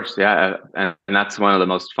 of course. Yeah. And that's one of the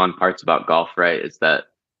most fun parts about golf, right? Is that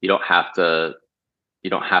you don't have to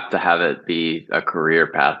have it be a career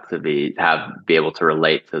path to be able to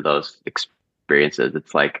relate to those experiences.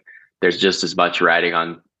 It's like there's just as much riding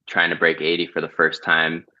on trying to break 80 for the first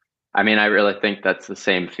time. I mean, I really think that's the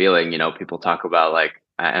same feeling, people talk about like,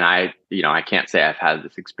 and I can't say I've had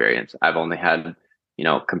this experience. I've only had,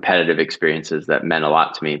 competitive experiences that meant a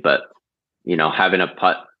lot to me, but, having a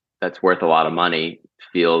putt that's worth a lot of money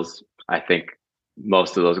feels, I think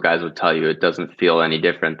most of those guys would tell you it doesn't feel any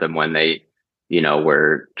different than when they,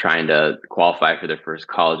 were trying to qualify for their first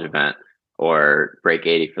college event or break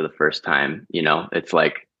 80 for the first time. It's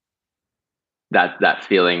like that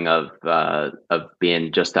feeling of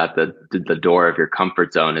being just at the door of your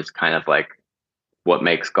comfort zone is kind of like what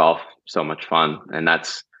makes golf so much fun. And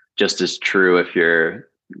that's just as true if you're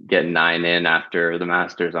getting 9 in after the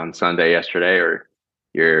Masters on Sunday yesterday, or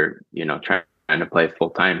you're, trying to play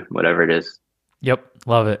full time, whatever it is. Yep.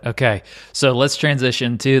 Love it. Okay. So let's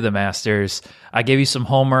transition to the Masters. I gave you some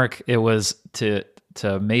homework. It was to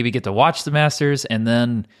maybe get to watch the Masters and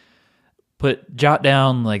then jot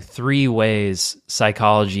down like 3 ways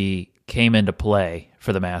psychology came into play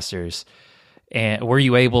for the Masters. And were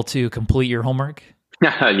you able to complete your homework?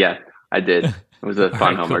 Yeah, I did. It was a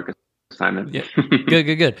fun homework. Cool. Assignment. Yeah.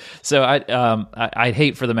 Good. So I'd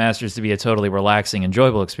hate for the Masters to be a totally relaxing,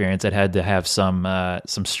 enjoyable experience. It had to have some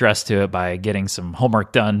stress to it by getting some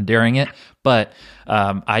homework done during it. But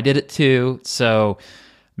I did it too. So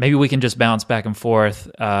maybe we can just bounce back and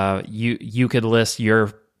forth. You could list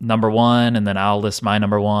your number 1, and then I'll list my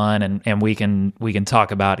number 1, and we can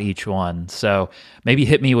talk about each one. So maybe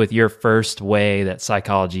hit me with your first way that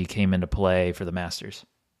psychology came into play for the Masters.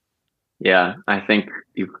 Yeah, I think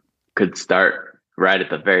you could start right at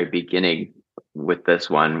the very beginning with this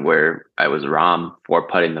one where I was Rahm for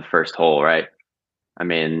putting the first hole, right? I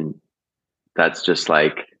mean, that's just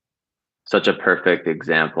like such a perfect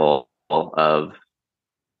example of,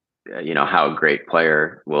 how a great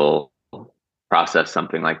player will process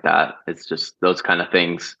something like that. It's just those kind of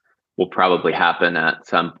things will probably happen at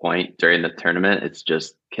some point during the tournament. It's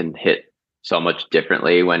just can hit so much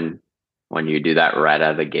differently when you do that right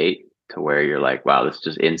out of the gate, to where you're like, wow, this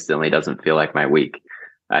just instantly doesn't feel like my week.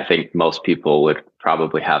 I think most people would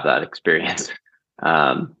probably have that experience.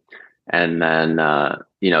 And then,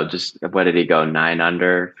 just what did he go 9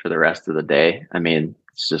 under for the rest of the day? I mean,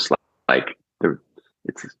 it's just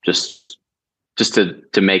it's just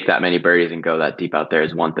to make that many birdies and go that deep out there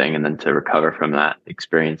is one thing. And then to recover from that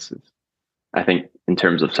experience, I think in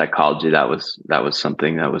terms of psychology, that was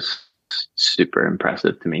something that was super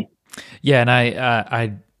impressive to me. Yeah. And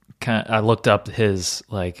I looked up his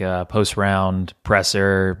post round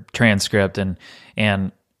presser transcript,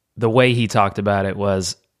 and the way he talked about it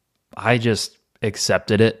was, I just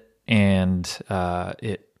accepted it, and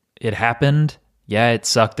it happened. Yeah, it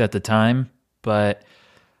sucked at the time, but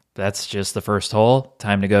that's just the first hole.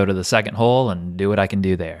 Time to go to the second hole and do what I can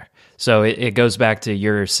do there. So it goes back to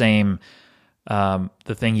your same the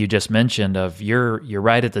thing you just mentioned of you're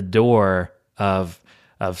right at the door of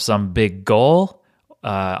some big goal.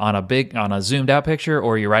 On a zoomed out picture,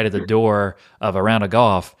 or you're right at the door of a round of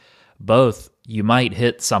golf. Both, you might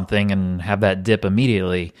hit something and have that dip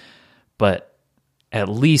immediately, but at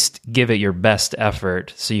least give it your best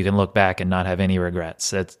effort so you can look back and not have any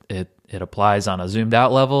regrets. It applies on a zoomed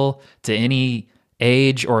out level to any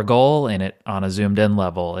age or goal, and it on a zoomed in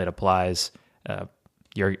level, it applies.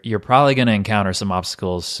 You're probably going to encounter some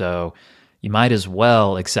obstacles, so you might as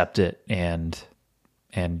well accept it and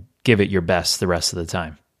give it your best the rest of the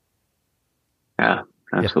time. Yeah,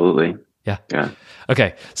 absolutely. Yeah. Yeah.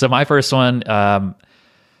 Okay. So my first one, let's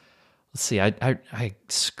see, I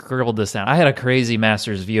scribbled this down. I had a crazy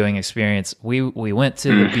Masters viewing experience. We went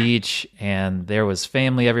to the beach and there was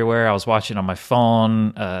family everywhere. I was watching on my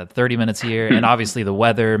phone, 30 minutes here. And obviously the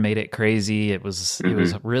weather made it crazy. It was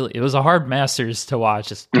a hard Masters to watch,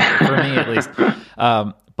 just for me at least.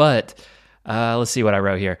 But let's see what I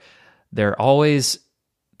wrote here. There's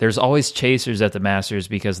always chasers at the Masters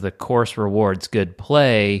because the course rewards good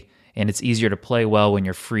play, and it's easier to play well when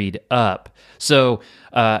you're freed up. So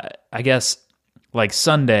I guess like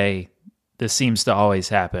Sunday, this seems to always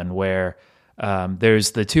happen where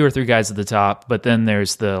there's the 2 or 3 guys at the top, but then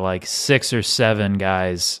there's the like 6 or 7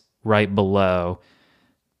 guys right below,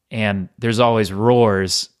 and there's always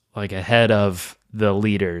roars like ahead of the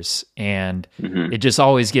leaders, and it just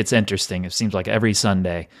always gets interesting. It seems like every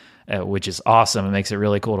Sunday, which is awesome. It makes it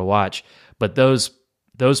really cool to watch. But those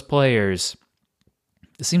players,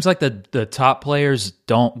 it seems like the top players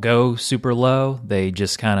don't go super low. They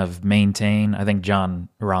just kind of maintain. I think Jon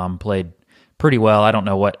Rahm played pretty well. I don't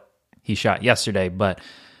know what he shot yesterday, but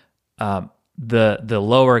the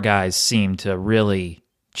lower guys seem to really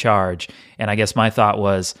charge. And I guess my thought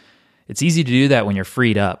was, it's easy to do that when you're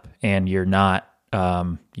freed up and you're not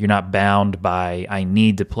bound by, I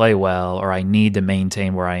need to play well, or I need to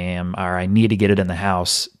maintain where I am, or I need to get it in the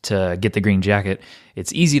house to get the green jacket.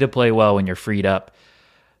 It's easy to play well when you're freed up.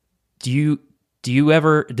 Did you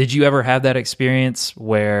ever have that experience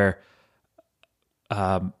where,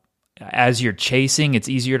 as you're chasing, it's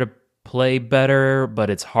easier to play better, but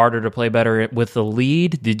it's harder to play better with the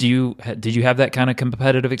lead? Did you have that kind of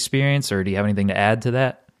competitive experience, or do you have anything to add to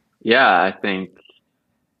that? Yeah, I think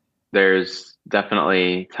there's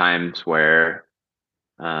definitely times where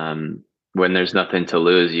when there's nothing to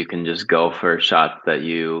lose, you can just go for shots that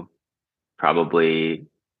you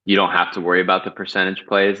don't have to worry about the percentage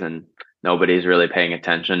plays, and nobody's really paying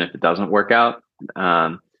attention if it doesn't work out.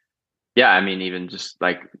 Yeah, I mean, even just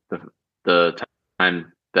like the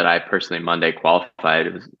time that I personally Monday qualified,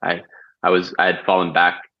 it was I had fallen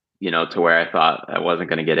back, to where I thought I wasn't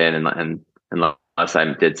going to get in, and unless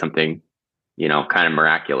I did something, kind of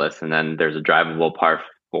miraculous. And then there's a drivable par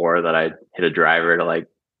 4 that I hit a driver to like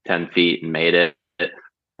 10 feet and made it.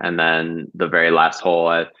 And then the very last hole,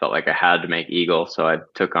 I felt like I had to make eagle, so I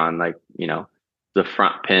took on like the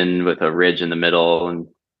front pin with a ridge in the middle, and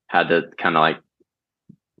had to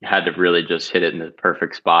really just hit it in the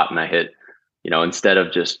perfect spot. And I hit, instead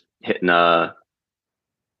of hitting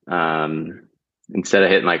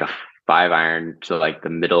like a 5-iron to like the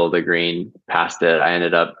middle of the green past it, I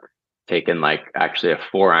ended up taking like actually a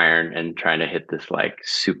 4-iron and trying to hit this like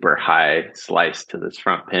super high slice to this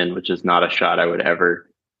front pin, which is not a shot I would ever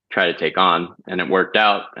try to take on. And it worked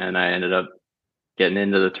out, and I ended up getting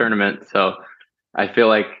into the tournament. So I feel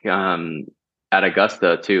like at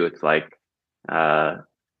Augusta too, it's like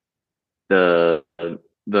the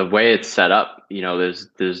way it's set up,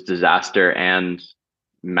 there's disaster and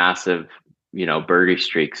massive, birdie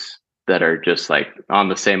streaks that are just like on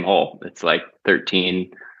the same hole. It's like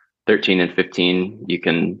 13 and 15. You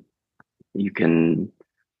can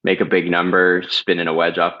make a big number spinning a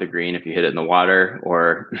wedge off the green if you hit it in the water,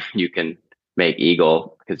 or you can make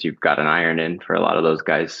eagle because you've got an iron in for a lot of those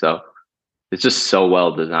guys. So it's just so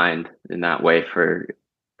well designed in that way for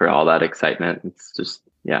all that excitement. It's just,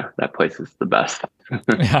 yeah, that place is the best.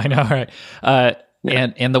 Yeah, I know, right?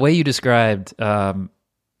 Yeah. And the way you described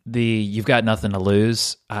you've got nothing to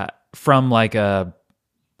lose, from like a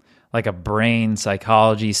brain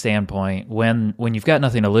psychology standpoint, when you've got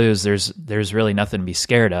nothing to lose, there's really nothing to be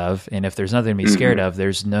scared of. And if there's nothing to be scared of,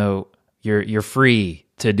 you're free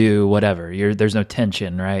to do whatever. There's no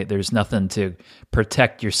tension, right? There's nothing to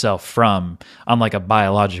protect yourself from on like a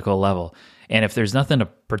biological level. And if there's nothing to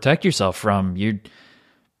protect yourself from,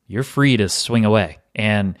 you're free to swing away.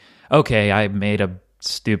 And okay, I made a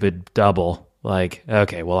stupid double. Like,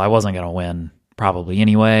 okay, well, I wasn't going to win probably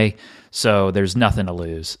anyway, so there's nothing to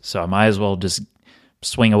lose. So I might as well just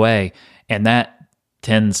swing away. And that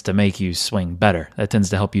tends to make you swing better. That tends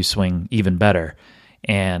to help you swing even better.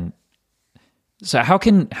 And so how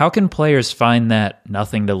can players find that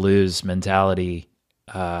nothing to lose mentality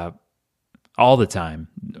all the time,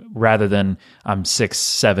 rather than I'm 6,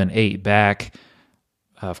 7, 8 back?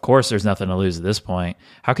 Of course, there's nothing to lose at this point.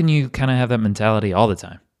 How can you kind of have that mentality all the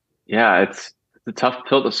time? Yeah, it's a tough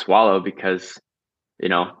pill to swallow because,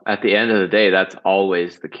 at the end of the day, that's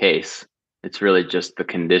always the case. It's really just the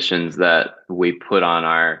conditions that we put on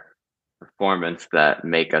our performance that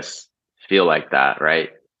make us feel like that,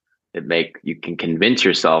 right? You can convince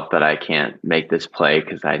yourself that I can't make this play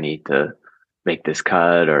because I need to make this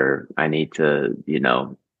cut, or I need to,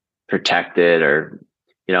 protect it, or,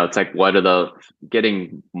 it's like, what are the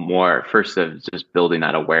getting more first of just building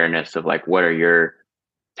that awareness of like, what are your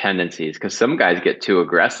tendencies? Because some guys get too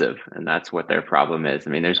aggressive, and that's what their problem is. I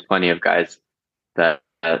mean, there's plenty of guys that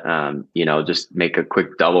just make a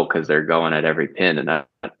quick double because they're going at every pin, and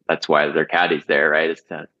that's why their caddy's there, right? Is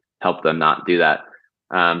to help them not do that.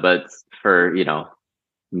 But for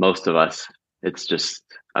most of us, it's just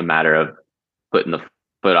a matter of putting the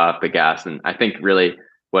foot off the gas. And I think really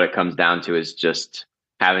what it comes down to is just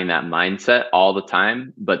having that mindset all the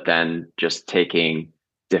time, but then just taking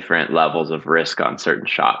different levels of risk on certain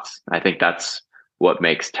shots. I think that's what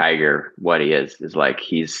makes Tiger what he is like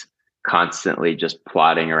he's constantly just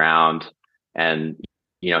plodding around and,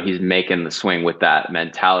 he's making the swing with that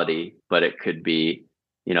mentality, but it could be,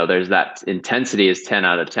 there's that intensity is 10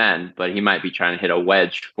 out of 10, but he might be trying to hit a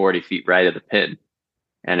wedge 40 feet right of the pin.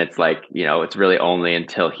 And it's like, it's really only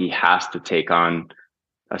until he has to take on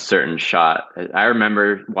a certain shot. I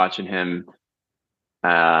remember watching him.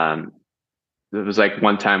 It was like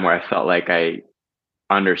one time where I felt like I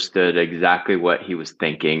understood exactly what he was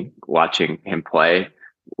thinking watching him play,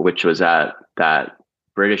 which was at that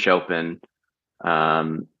British Open,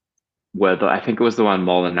 where I think it was the one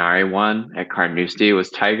Molinari won at Carnoustie. It was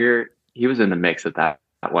Tiger. He was in the mix at that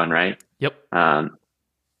one, right? Yep.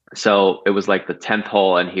 So it was like the 10th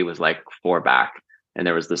hole and he was like 4 back. And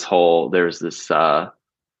there was this,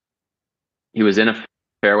 he was in a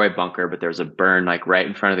fairway bunker, but there was a burn like right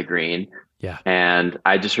in front of the green. Yeah. And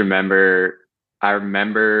I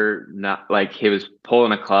remember not like he was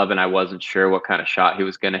pulling a club and I wasn't sure what kind of shot he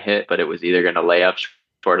was going to hit, but it was either going to lay up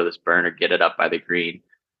short of this burn or get it up by the green.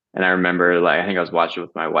 And I remember I think I was watching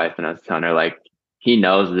with my wife and I was telling her like, he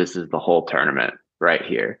knows this is the whole tournament right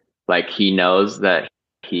here. Like he knows that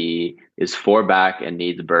he is 4 back and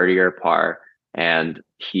needs a birdie or a par. And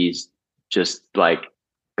he's just like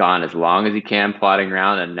gone as long as he can plotting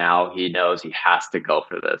around. And now he knows he has to go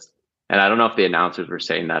for this. And I don't know if the announcers were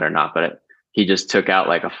saying that or not, but he just took out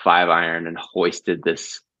like a 5-iron and hoisted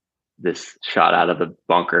this shot out of the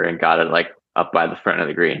bunker and got it like up by the front of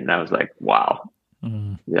the green. And I was like, wow,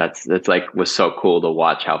 that's like was so cool to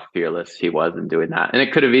watch how fearless he was in doing that. And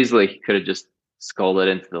he could have just sculled it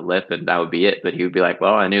into the lip and that would be it. But he would be like,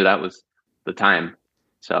 well, I knew that was the time.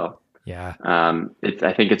 So yeah,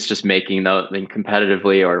 I think it's just making those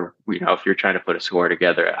competitively, or if you're trying to put a score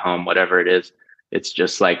together at home, whatever it is, it's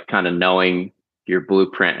just like kind of knowing your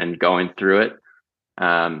blueprint and going through it,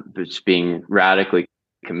 just being radically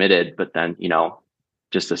committed, but then,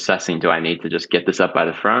 just assessing, do I need to just get this up by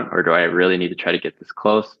the front or do I really need to try to get this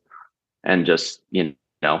close? And just,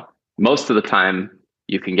 most of the time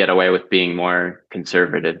you can get away with being more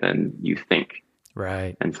conservative than you think.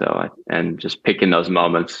 Right. And so, and just picking those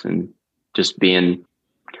moments and just being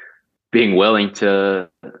willing to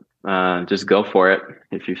just go for it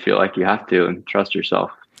if you feel like you have to and trust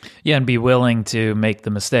yourself. Yeah, and be willing to make the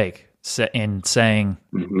mistake in saying,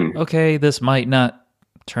 okay, this might not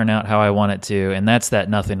turn out how I want it to, and that's that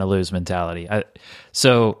nothing to lose mentality.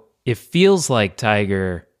 So it feels like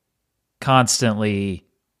Tiger constantly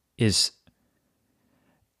is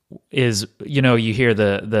you hear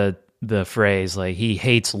the phrase like he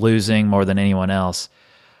hates losing more than anyone else.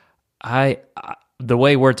 The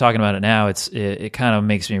way we're talking about it now, it kind of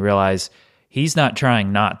makes me realize he's not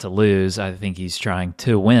trying not to lose. I think he's trying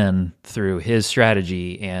to win through his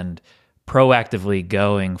strategy and proactively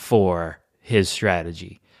going for his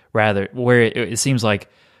strategy. Rather, where it seems like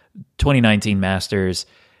 2019 Masters,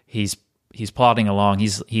 he's plodding along.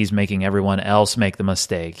 He's making everyone else make the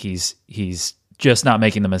mistake. He's just not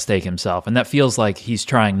making the mistake himself, and that feels like he's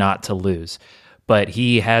trying not to lose. But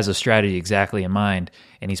he has a strategy exactly in mind,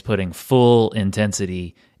 and he's putting full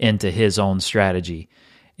intensity into his own strategy,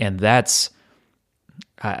 and that's.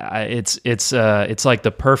 It's like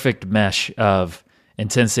the perfect mesh of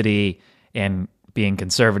intensity and being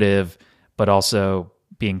conservative, but also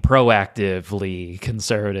being proactively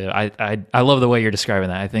conservative. I love the way you're describing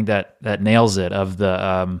that. I think that nails it. Of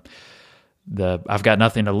the I've got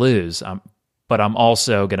nothing to lose, but I'm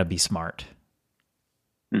also going to be smart.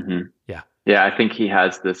 Mm-hmm. Yeah, I think he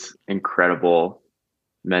has this incredible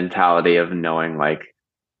mentality of knowing like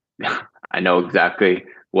I know exactly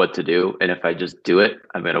what to do, and if I just do it,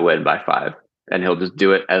 I'm going to win by 5. And he'll just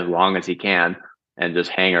do it as long as he can and just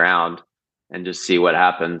hang around and just see what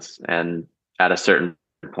happens. And at a certain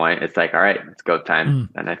point, it's like, all right, it's go time.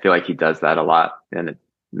 And I feel like he does that a lot. And it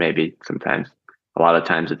maybe a lot of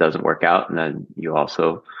times it doesn't work out. And then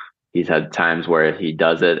he's had times where he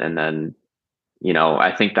does it. And then,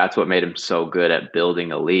 I think that's what made him so good at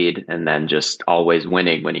building a lead and then just always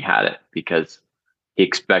winning when he had it, because he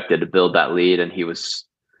expected to build that lead. And he was,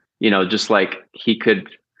 just like he could.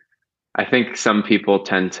 I think some people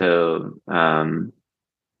tend to,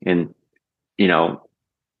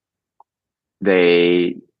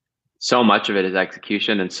 so much of it is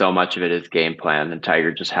execution and so much of it is game plan. And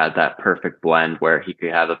Tiger just had that perfect blend where he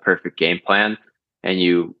could have a perfect game plan and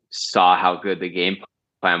you saw how good the game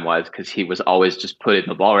plan was because he was always just putting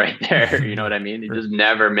the ball right there. You know what I mean? He just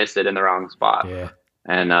never missed it in the wrong spot. Yeah.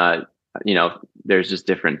 And, there's just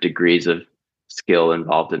different degrees of skill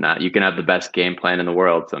involved in that. You can have the best game plan in the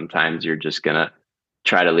world. Sometimes you're just gonna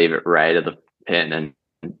try to leave it right at the pin and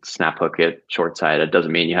snap hook it short side. It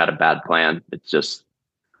doesn't mean you had a bad plan. It's just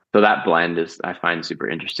so that blend is I find super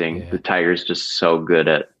interesting. Yeah. The Tiger's just so good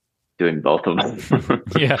at doing both of them.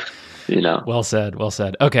 Yeah. You know. Well said. Well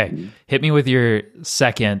said. Okay. Hit me with your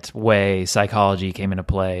second way psychology came into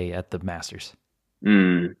play at the Masters.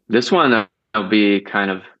 This one will be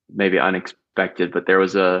kind of maybe unexpected, but there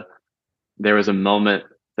was a moment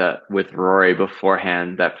that with Rory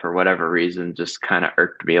beforehand that for whatever reason just kind of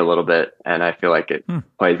irked me a little bit, and I feel like it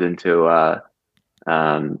plays into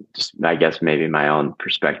just I guess maybe my own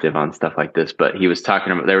perspective on stuff like this. But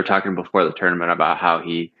they were talking before the tournament about how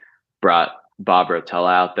he brought Bob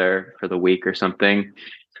Rotella out there for the week or something.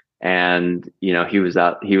 And, he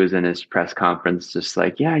was in his press conference, just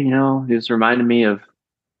like, yeah, he was reminding me of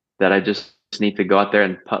that. I just need to go out there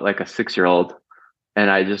and putt like a 6-year-old.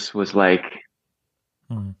 And I just was like,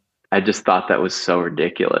 I just thought that was so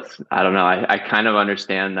ridiculous. I don't know. I kind of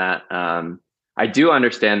understand that. I do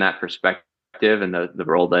understand that perspective and the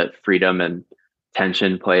role that freedom and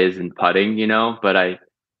tension plays in putting, but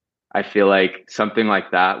I feel like something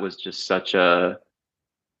like that was just such a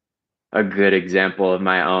good example of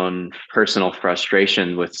my own personal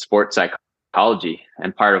frustration with sports psychology.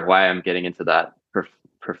 And part of why I'm getting into that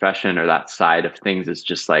profession or that side of things is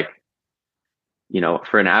just like,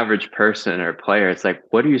 for an average person or player, it's like,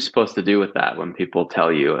 what are you supposed to do with that when people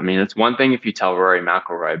tell you? I mean, it's one thing if you tell Rory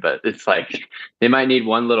McIlroy, but it's like they might need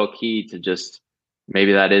one little key to just,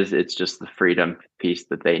 maybe it's just the freedom piece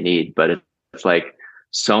that they need. But it's like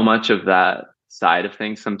so much of that side of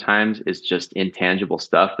things sometimes is just intangible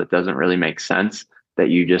stuff that doesn't really make sense, that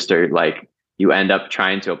you just are like, you end up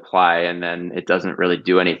trying to apply and then it doesn't really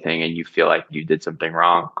do anything and you feel like you did something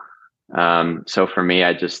wrong. So for me,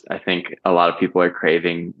 I think a lot of people are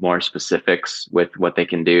craving more specifics with what they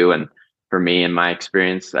can do. And for me, in my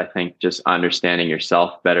experience, I think just understanding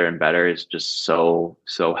yourself better and better is just so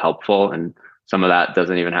helpful. And some of that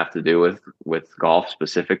doesn't even have to do with golf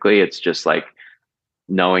specifically. It's just like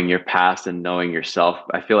knowing your past and knowing yourself.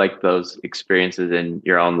 I feel like those experiences in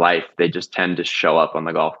your own life, they just tend to show up on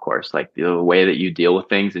the golf course. Like the way that you deal with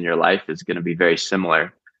things in your life is going to be very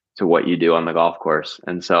similar to what you do on the golf course.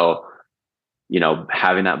 And so,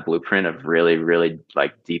 having that blueprint of really, really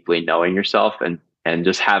like deeply knowing yourself and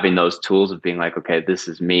just having those tools of being like, okay, this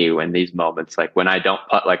is me when these moments, like when I don't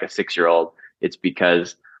putt like a 6-year-old, it's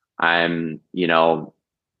because I'm,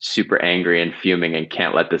 super angry and fuming and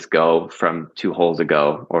can't let this go from 2 holes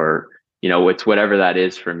ago, or, it's whatever that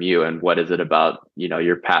is from you. And what is it about,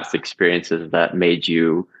 your past experiences that made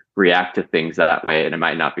you react to things that way? And it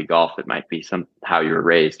might not be golf. It might be how you were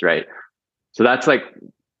raised. Right. So that's like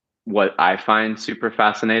what I find super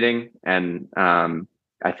fascinating. And,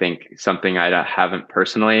 I think something I haven't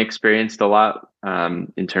personally experienced a lot,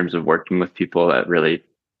 in terms of working with people that really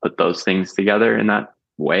put those things together in that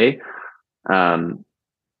way.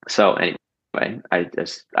 So anyway,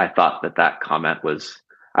 I thought that comment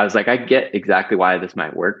I was like, I get exactly why this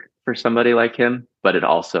might work for somebody like him, but it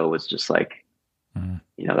also was just like,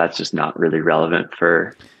 that's just not really relevant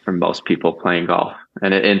for most people playing golf.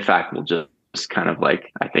 And it, in fact, will just kind of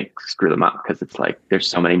like, I think, screw them up, because it's like, there's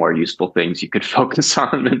so many more useful things you could focus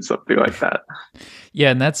on than something like that. Yeah.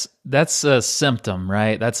 And that's a symptom,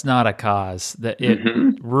 right? That's not a cause.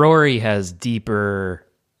 Rory has deeper,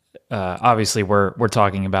 obviously we're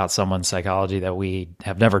talking about someone's psychology that we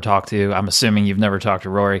have never talked to. I'm assuming you've never talked to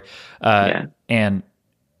Rory. Yeah.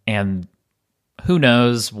 And who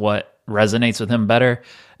knows what resonates with him better.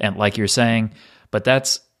 And like you're saying, but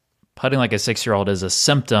that's putting like a 6-year-old is a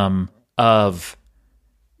symptom of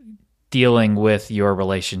dealing with your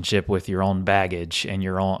relationship with your own baggage and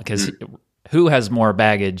your own, because who has more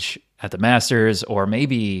baggage at the Masters or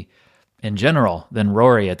maybe in general than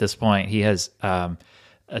Rory at this point? He has,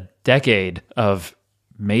 a decade of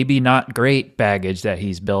maybe not great baggage that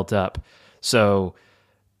he's built up. So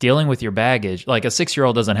dealing with your baggage, like a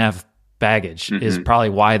 6-year-old doesn't have baggage, is probably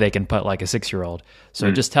why they can putt like a 6-year-old.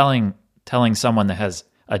 So just telling someone that has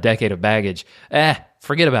a decade of baggage,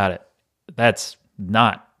 forget about it. That's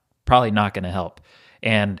probably not going to help.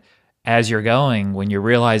 And as you're going, when you're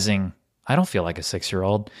realizing, I don't feel like a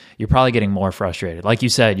 6-year-old, you're probably getting more frustrated. Like you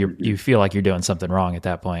said, you feel like you're doing something wrong at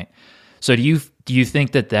that point. So do you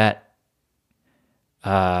think that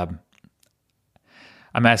I'm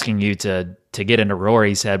asking you to get into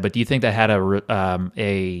Rory's head, but do you think that had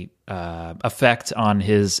a effect on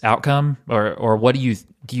his outcome, or what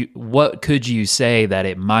what could you say that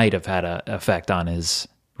it might have had an effect on his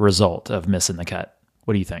result of missing the cut?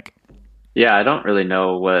 What do you think? Yeah, I don't really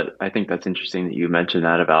know I think that's interesting that you mentioned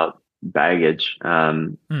that about baggage.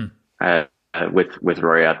 Hmm. With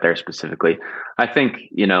Rory out there specifically, I think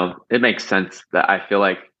it makes sense that I feel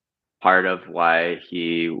like part of why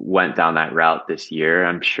he went down that route this year,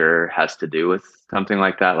 I'm sure, has to do with something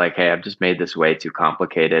like that. Like, hey, I've just made this way too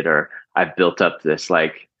complicated, or I've built up this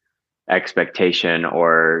like expectation,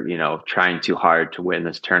 or trying too hard to win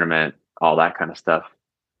this tournament, all that kind of stuff.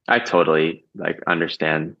 I totally like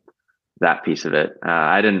understand that piece of it.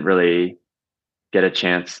 I didn't really get a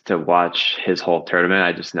chance to watch his whole tournament.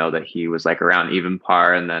 I just know that he was like around even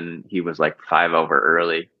par, and then he was like 5 over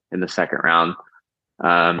early in the second round,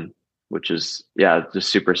 which is just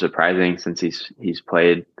super surprising since he's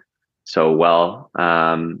played so well.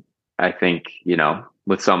 I think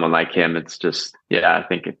with someone like him, it's just I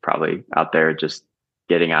think it probably out there just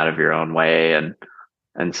getting out of your own way, and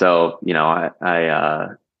so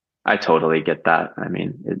I totally get that. I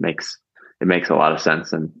mean, it makes a lot of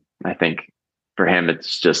sense, and I think for him,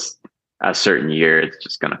 it's just a certain year, it's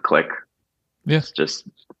just going to click. Yeah. It's just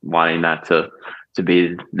wanting that to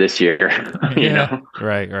be this year.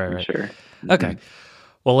 Right. Sure. Okay.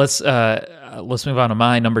 Well, let's move on to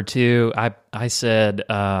my number two. I said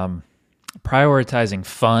prioritizing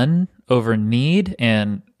fun over need,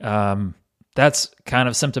 and that's kind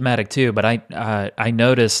of symptomatic too. But I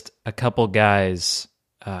noticed a couple guys.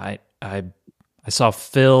 I saw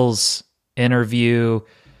Phil's interview,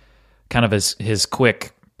 kind of his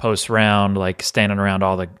quick post round, like standing around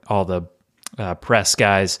all the press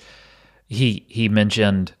guys. He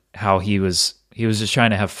mentioned how he was just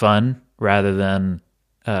trying to have fun rather than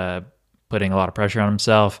putting a lot of pressure on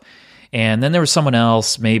himself. And then there was someone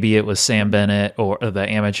else, maybe it was Sam Bennett or the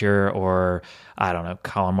amateur, or I don't know,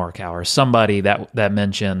 Colin Morikawa or somebody that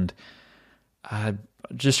mentioned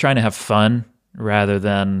just trying to have fun rather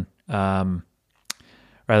than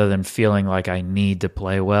feeling like I need to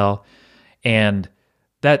play well. And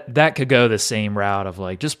that could go the same route of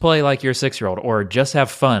like, just play like you're a 6-year-old, or just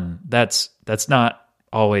have fun. That's not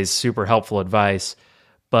always super helpful advice,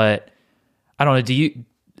 but I don't know. Do you,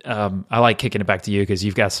 I like kicking it back to you because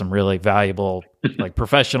you've got some really valuable like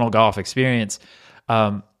professional golf experience.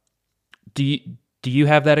 Do you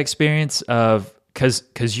have that experience of, cause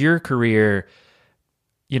your career,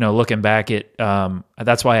 looking back at,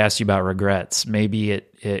 that's why I asked you about regrets. Maybe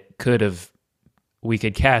it could have, we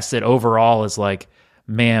could cast it overall as like,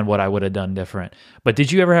 man, what I would have done different. But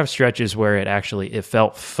did you ever have stretches where it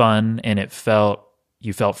felt fun and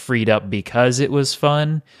you felt freed up because it was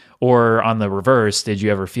fun? Or on the reverse, did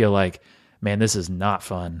you ever feel like, man, this is not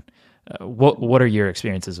fun? What are your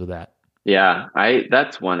experiences with that? Yeah,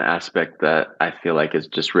 that's one aspect that I feel like is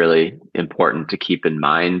just really important to keep in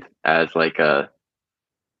mind as like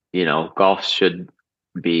golf should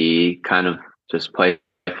be kind of just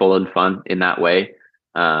playful and fun in that way.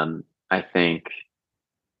 I think,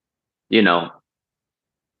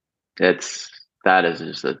 it's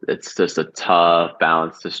just a tough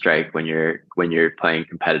balance to strike when you're playing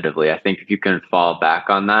competitively. I think if you can fall back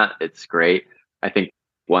on that, it's great. I think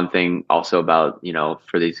one thing also about,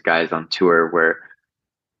 for these guys on tour where,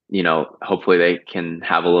 hopefully they can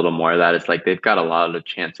have a little more of that. It's like they've got a lot of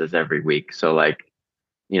chances every week. So like,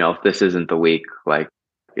 if this isn't the week, like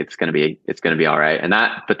it's gonna be all right.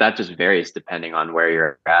 But that just varies depending on where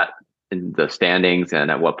you're at in the standings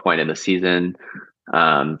and at what point in the season,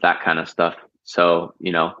 that kind of stuff. So,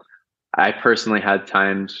 I personally had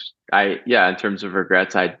times in terms of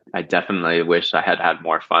regrets, I definitely wish I had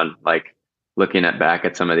more fun. Like looking back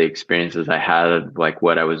at some of the experiences I had, like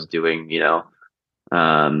what I was doing,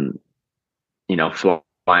 um,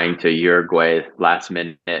 flying to Uruguay last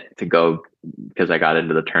minute to go because I got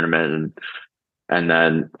into the tournament, and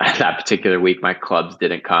then that particular week my clubs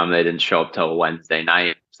didn't come. They didn't show up till Wednesday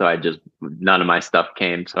night. So none of my stuff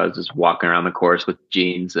came. So I was just walking around the course with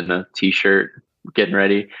jeans and a t-shirt getting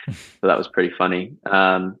ready. So that was pretty funny.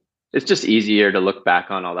 It's just easier to look back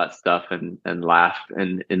on all that stuff and laugh.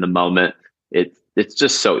 And in the moment, it's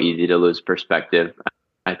just so easy to lose perspective.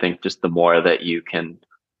 I think just the more that you can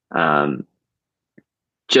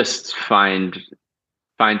just find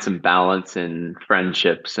some balance in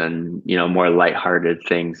friendships and, more lighthearted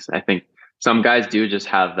things. I think some guys do just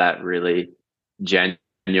have that really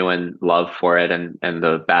genuine love for it, and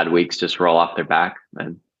the bad weeks just roll off their back,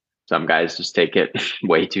 and some guys just take it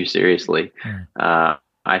way too seriously. I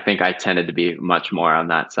think I tended to be much more on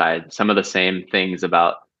that side. Some of the same things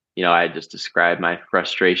about, I just described my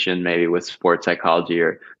frustration maybe with sports psychology,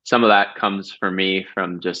 or some of that comes for me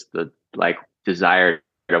from just the like desire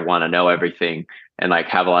to want to know everything and like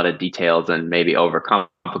have a lot of details and maybe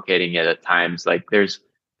overcomplicating it at times. Like there's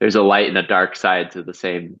a light and a dark side to the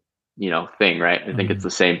same, thing, right? I think it's the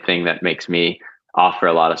same thing that makes me offer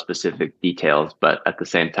a lot of specific details, but at the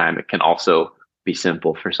same time, it can also be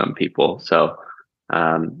simple for some people. So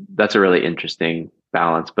that's a really interesting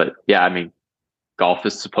balance. But yeah, I mean, golf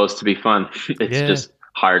is supposed to be fun. It's Yeah. just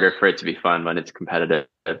harder for it to be fun when it's competitive.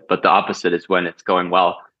 But the opposite is when it's going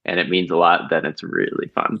well and it means a lot, then it's really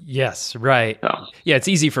fun. Yes, right. So Yeah, it's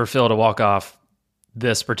easy for Phil to walk off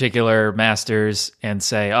this particular Masters and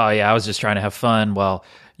say, "Oh yeah, I was just trying to have fun." Well,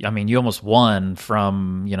 I mean, you almost won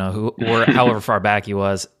from, who or however far back he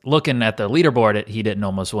was. Looking at the leaderboard, he didn't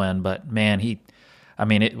almost win, but man,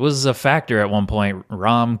 it was a factor at one point.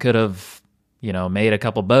 Rahm could have, made a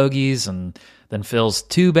couple bogeys, and then Phil's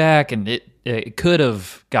two back, and it could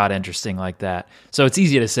have got interesting like that. So it's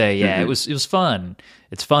easy to say, yeah, it was fun.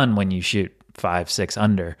 It's fun when you shoot 5, 6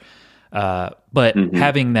 under. But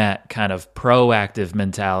having that kind of proactive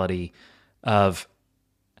mentality of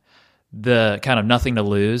the kind of nothing to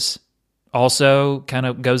lose also kind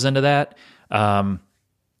of goes into that.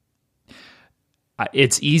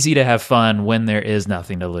 It's easy to have fun when there is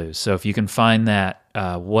nothing to lose. So if you can find that,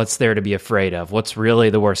 what's there to be afraid of? What's really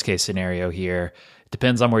the worst case scenario here? It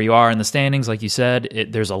depends on where you are in the standings. Like you said,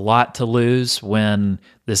 there's a lot to lose when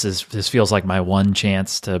this feels like my one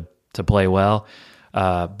chance to play well.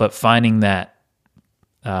 But finding that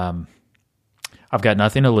I've got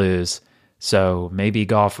nothing to lose, so maybe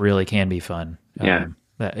golf really can be fun.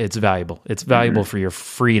 It's valuable. It's valuable for your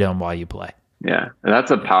freedom while you play. Yeah, and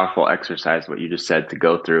that's a powerful exercise, what you just said, to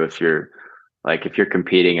go through if you're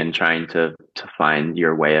competing and trying to find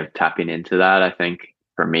your way of tapping into that. I think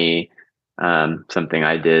for me, something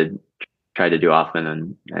I try to do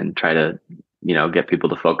often and try to, get people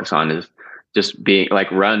to focus on is just being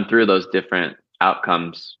like, run through those different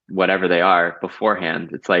outcomes, whatever they are, beforehand.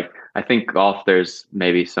 It's like, I think golf, there's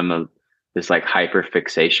maybe some of this like hyper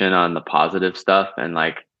fixation on the positive stuff, and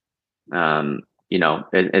like,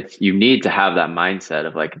 it's you need to have that mindset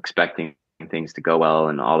of like expecting things to go well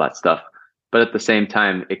and all that stuff. But at the same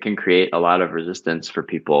time, it can create a lot of resistance for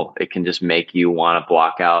people. It can just make you want to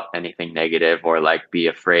block out anything negative, or like be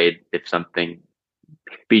afraid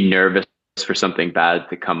be nervous for something bad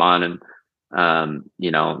to come on, and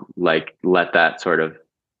like let that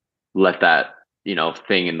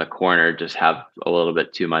thing in the corner just have a little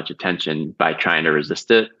bit too much attention by trying to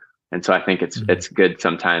resist it. And so I think it's good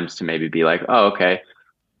sometimes to maybe be like, oh, okay,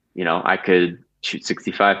 I could shoot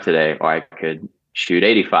 65 today, or I could shoot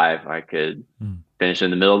 85. I could finish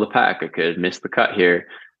in the middle of the pack. I could miss the cut here,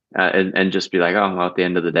 and just be like, oh, well, at the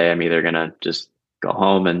end of the day, I'm either going to just go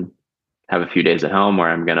home and have a few days at home, or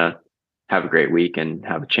I'm going to have a great week and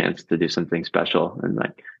have a chance to do something special. And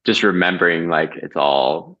like, just remembering like it's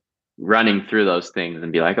all running through those things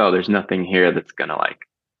and be like, oh, there's nothing here that's going to like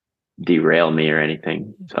derail me or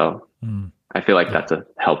anything. So I feel like that's a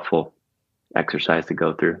helpful exercise to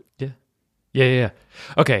go through. Yeah.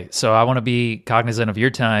 Okay, so I want to be cognizant of your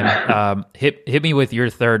time. Hit me with your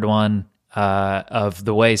third one of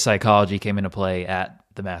the way psychology came into play at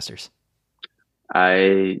the Masters.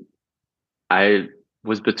 I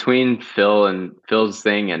was between Phil's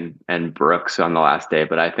thing and Brooks on the last day,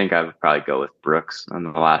 but I think I would probably go with Brooks on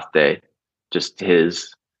the last day. Just his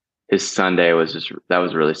Sunday was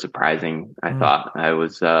really surprising. I thought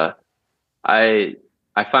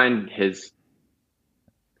I find his,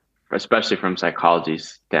 especially from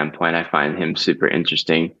psychology's standpoint, I find him super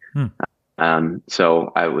interesting.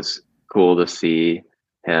 So I was cool to see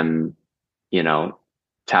him,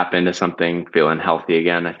 tap into something, feeling healthy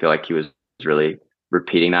again. I feel like he was really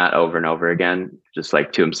repeating that over and over again, just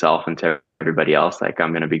like to himself and to everybody else, like,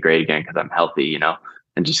 I'm going to be great again because I'm healthy,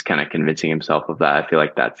 and just kind of convincing himself of that. I feel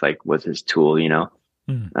like that's like was his tool,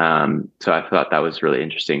 So I thought that was really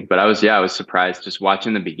interesting. But I was surprised just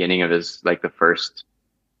watching the beginning of his, like the first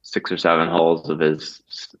 6 or 7 holes of his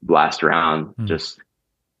last round. Just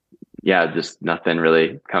nothing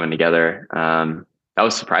really coming together. That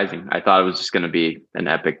was surprising. I thought it was just going to be an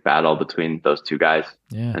epic battle between those two guys.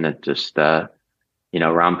 Yeah. And it just,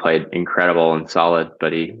 Rahm played incredible and solid,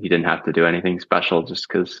 but he didn't have to do anything special just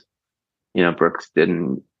because, Brooks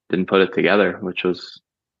didn't put it together, which was,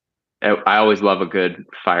 I always love a good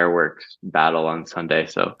fireworks battle on Sunday.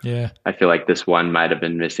 So yeah, I feel like this one might have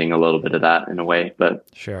been missing a little bit of that in a way, but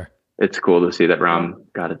sure, it's cool to see that Rahm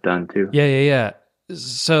got it done too. Yeah.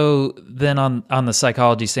 So then on the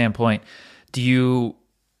psychology standpoint, do you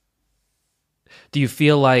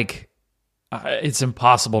feel like it's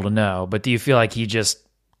impossible to know, but do you feel like he just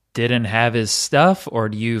didn't have his stuff, or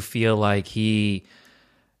do you feel like he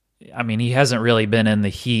hasn't really been in the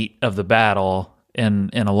heat of the battle in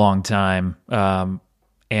a long time,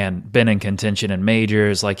 and been in contention in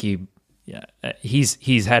majors, like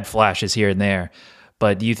he's had flashes here and there,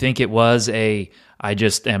 But do you think it was I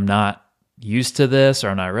just am not used to this, or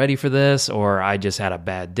I'm not ready for this, or I just had a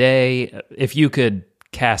bad day? If you could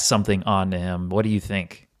cast something onto him, what do you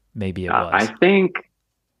think maybe it was? I think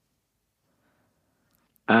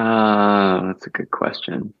that's a good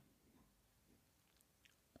question.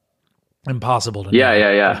 Impossible to know.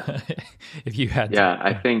 Yeah. If you had to.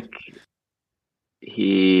 I think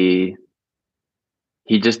he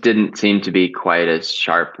just didn't seem to be quite as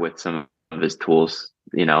sharp with some of his tools,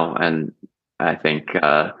 and I think,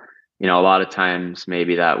 a lot of times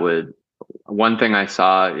maybe one thing I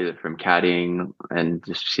saw either from caddying and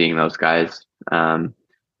just seeing those guys, and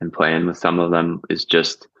playing with some of them, is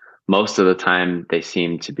just most of the time they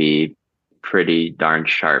seem to be pretty darn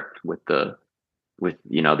sharp with their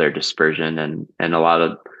dispersion, and a lot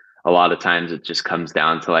of times it just comes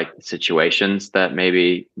down to like the situations that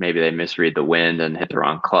maybe they misread the wind and hit the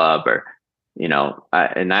wrong club, or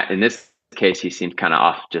in this case he seemed kind of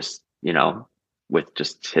off, just with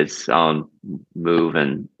just his own move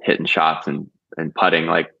and hitting shots and putting,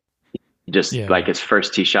 like like his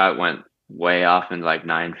first tee shot went way off in like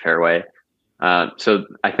 9 fairway. So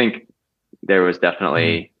I think there was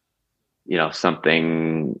definitely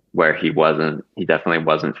something where he definitely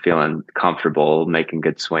wasn't feeling comfortable making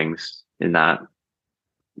good swings in that.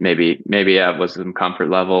 Maybe it was some comfort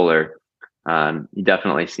level, or he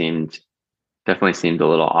definitely seemed a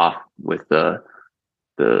little off with the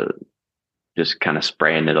just kind of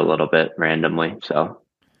spraying it a little bit randomly. So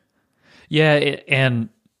yeah, and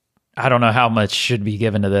I don't know how much should be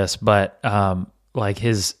given to this, but like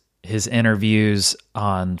his interviews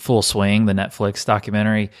on Full Swing, the Netflix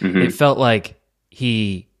documentary, it felt like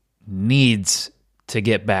he needs to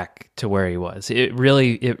get back to where he was. It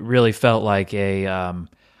really felt like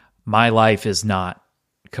my life is not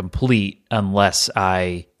complete unless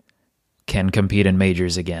I can compete in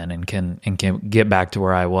majors again and can get back to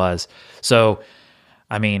where I was. So,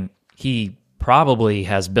 I mean, he probably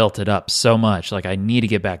has built it up so much. Like, I need to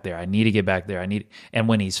get back there. And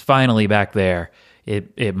when he's finally back there,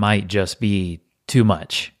 it might just be too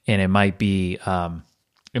much, and it might be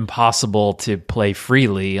impossible to play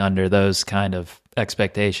freely under those kind of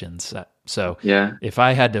expectations. So yeah, if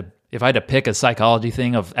I had to pick a psychology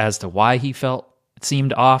thing as to why he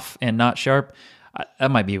seemed off and not sharp,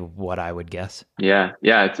 that might be what I would guess. Yeah.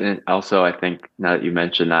 It's also, I think now that you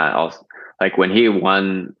mentioned that, also, like when he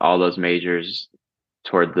won all those majors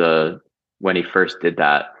when he first did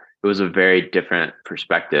that, it was a very different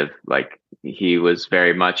perspective. Like, he was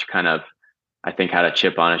very much kind of, I think, had a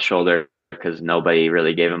chip on his shoulder because nobody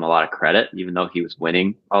really gave him a lot of credit, even though he was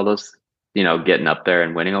winning all those, getting up there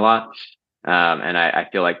and winning a lot. And I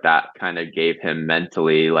feel like that kind of gave him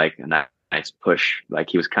mentally like a nice push. Like,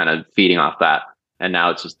 he was kind of feeding off that. And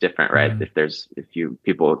now it's just different, right? Mm-hmm.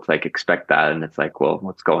 People like expect that, and it's like, well,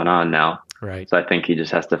 what's going on now? Right. So I think he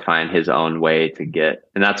just has to find his own way to get,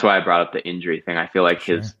 and that's why I brought up the injury thing. I feel like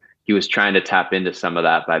he was trying to tap into some of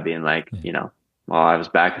that by being like, well, I was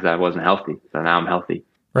back because I wasn't healthy, so now I'm healthy.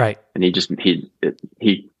 Right. And his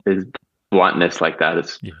bluntness like that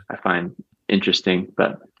is, I find interesting,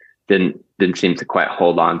 but didn't seem to quite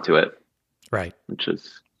hold on to it. Right. Which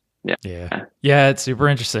is, yeah, it's super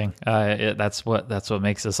interesting. That's what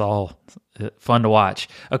makes this all fun to watch.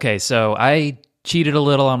 Okay, so I cheated a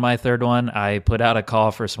little on my third one. I put out a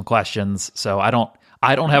call for some questions, so I don't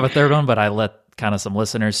have a third one, but I let kind of some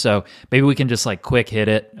listeners. So maybe we can just like quick hit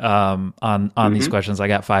it on these questions. I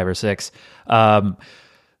got 5 or 6.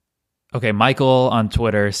 Okay, Michael on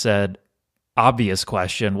Twitter said, obvious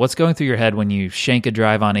question: what's going through your head when you shank a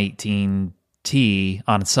drive on 18? T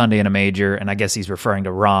on Sunday in a major? And I guess he's referring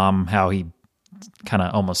to Rahm, how he kind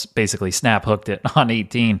of almost basically snap hooked it on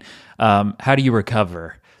 18. How do you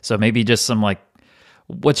recover? So maybe just some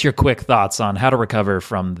what's your quick thoughts on how to recover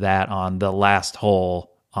from that on the last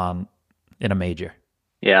hole in a major?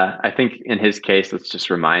 Yeah, I think in his case, it's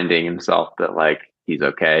just reminding himself that he's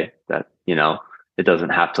okay, that, it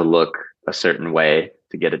doesn't have to look a certain way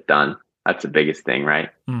to get it done. That's the biggest thing,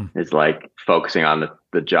 right? Is focusing on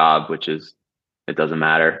the job, which is, it doesn't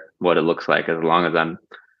matter what it looks like, as long as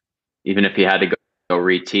even if he had to go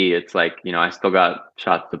re-tee, it's I still got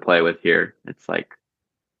shots to play with here. It's I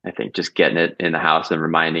think just getting it in the house and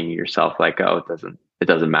reminding yourself it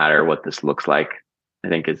doesn't matter what this looks like. I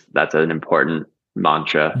think that's an important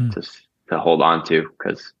mantra to hold on to,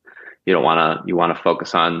 because you want to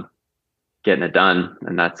focus on getting it done,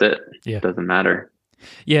 and that's it. Yeah. It doesn't matter.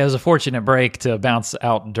 Yeah, it was a fortunate break to bounce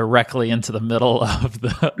out directly into the middle of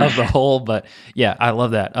the hole, but yeah, I love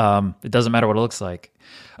that. It doesn't matter what it looks like.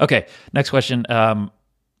 Okay, next question.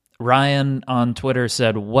 Ryan on Twitter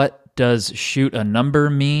said, "What does shoot a number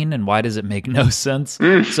mean, and why does it make no sense?"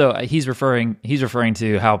 So he's referring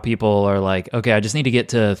to how people are like, okay, I just need to get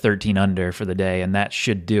to 13 under for the day, and that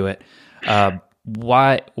should do it.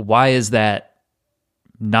 Why is that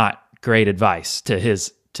not great advice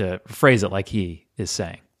to phrase it like he is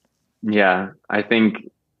saying? Yeah, I think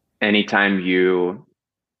anytime you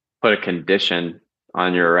put a condition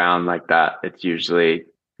on your round like that, it's usually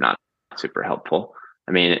not super helpful.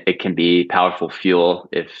 I mean, it can be powerful fuel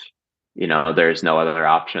if, there's no other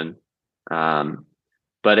option. But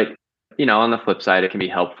on the flip side, it can be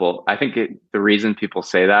helpful. I think the reason people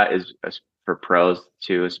say that is for pros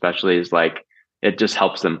too, especially, is like, it just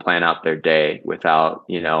helps them plan out their day without,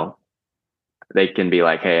 they can be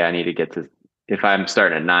like, hey, I need to get to, if I'm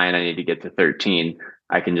starting at 9, I need to get to 13.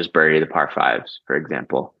 I can just birdie the par 5s, for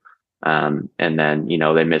example. And then,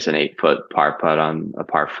 they miss an 8-foot par putt on a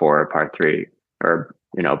par 4 or par 3 or,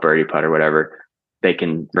 birdie putt or whatever. They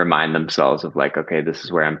can remind themselves of like, okay, this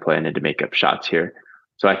is where I'm planning to make up shots here.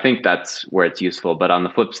 So I think that's where it's useful. But on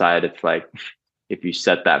the flip side, it's like, if you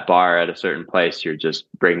set that bar at a certain place, you're just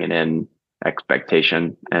bringing in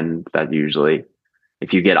expectation. And that usually,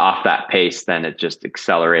 if you get off that pace, then it just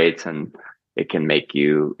accelerates, and it can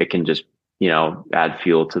just, add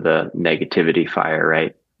fuel to the negativity fire,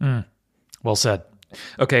 right? Well said.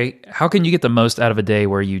 Okay. How can you get the most out of a day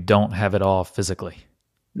where you don't have it all physically?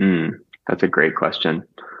 That's a great question.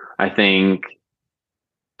 I think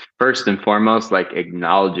first and foremost, like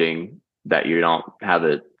acknowledging that you don't have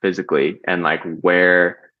it physically, and like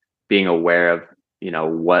being aware of,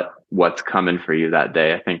 what's coming for you that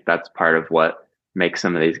day. I think that's part of what makes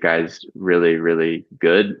some of these guys really, really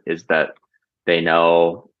good, is that they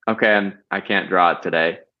know, okay, I can't draw it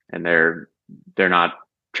today. And they're not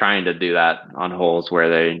trying to do that on holes where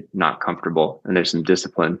they're not comfortable, and there's some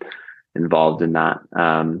discipline involved in that.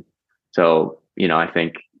 So, I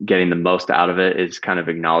think getting the most out of it is kind of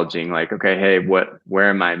acknowledging like, okay, hey, where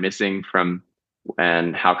am I missing from,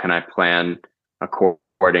 and how can I plan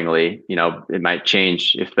accordingly? It might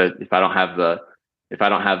change if I don't have the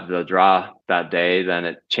draw that day, then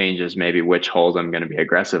it changes maybe which holes I'm going to be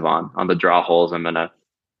aggressive on. On the draw holes, I'm going to,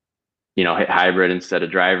 hit hybrid instead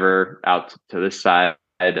of driver out to this side.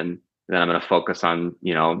 And then I'm going to focus on,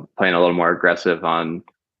 playing a little more aggressive on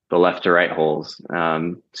the left to right holes.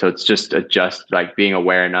 So it's just like being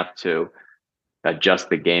aware enough to adjust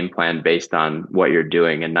the game plan based on what you're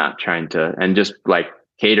doing, and not trying to, and just like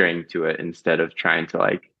catering to it instead of trying to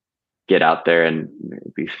like get out there and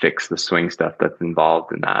maybe fix the swing stuff that's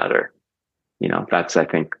involved in that. Or, that's, I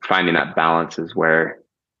think, finding that balance is where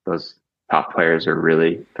those top players are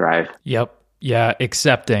really thrive. Yep. Yeah.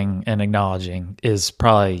 Accepting and acknowledging is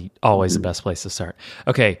probably always the best place to start.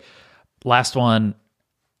 Okay. Last one.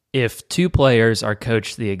 If two players are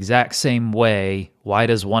coached the exact same way, why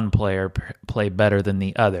does one player play better than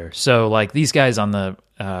the other? So like these guys on the,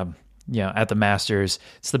 at the Masters,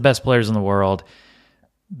 it's the best players in the world.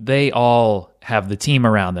 They all have the team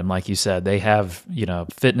around them. Like you said, they have,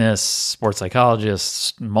 fitness, sports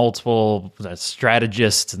psychologists, multiple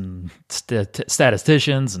strategists and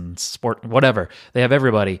statisticians and sport, whatever. They have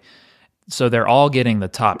everybody. So they're all getting the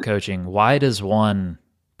top coaching. Why does one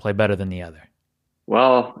play better than the other?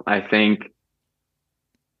 Well, I think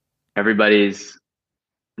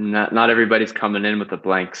not everybody's coming in with a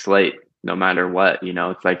blank slate, no matter what.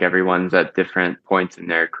 It's like everyone's at different points in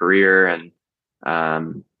their career, and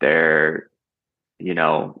they're,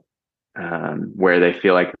 where they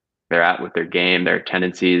feel like they're at with their game, their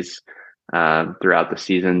tendencies throughout the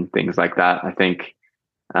season, things like that. I think,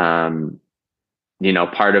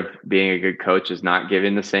 part of being a good coach is not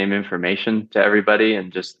giving the same information to everybody,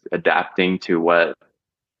 and just adapting to what,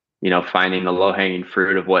 finding the low-hanging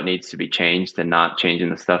fruit of what needs to be changed, and not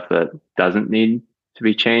changing the stuff that doesn't need to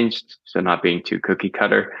be changed. So not being too cookie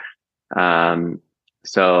cutter.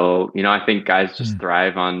 So, I think guys just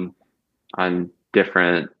thrive on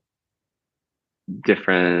different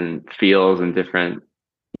feels and different,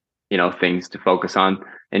 things to focus on.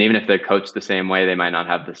 And even if they're coached the same way, they might not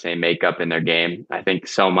have the same makeup in their game. I think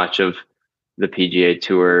so much of the PGA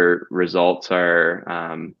Tour results are,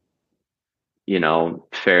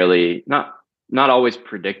 fairly not always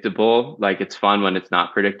predictable. Like, it's fun when it's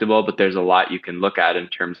not predictable, but there's a lot you can look at in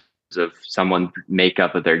terms of someone's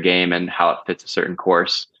makeup of their game and how it fits a certain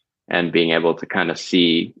course, and being able to kind of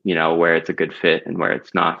see, where it's a good fit and where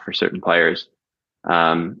it's not for certain players.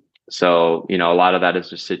 So, a lot of that is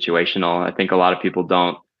just situational. I think a lot of people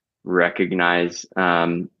don't recognize,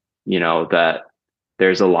 that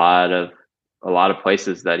there's a lot of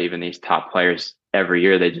places that even these top players every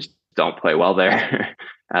year, they just don't play well there.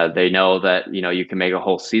 They know that, you can make a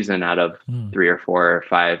whole season out of 3 or 4 or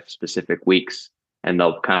 5 specific weeks, and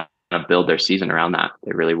they'll kind of build their season around that.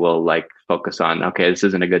 They really will like focus on, okay, this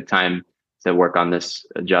isn't a good time to work on this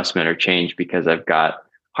adjustment or change because I've got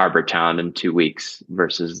Harbor Town in 2 weeks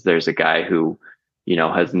versus there's a guy who,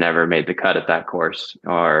 has never made the cut at that course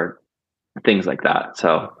or things like that.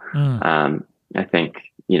 So I think,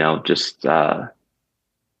 just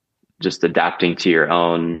adapting to your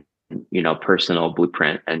own, personal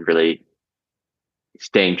blueprint and really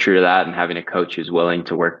staying true to that and having a coach who's willing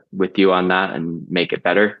to work with you on that and make it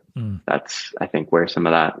better. That's, I think, where some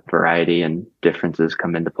of that variety and differences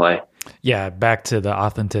come into play. Yeah. Back to the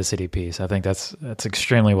authenticity piece. I think that's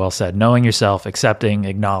extremely well said. Knowing yourself, accepting,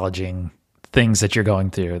 acknowledging things that you're going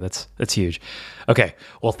through. That's huge. Okay.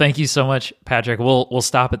 Well, thank you so much, Patrick. We'll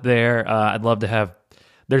stop it there. I'd love to have,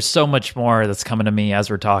 there's so much more that's coming to me as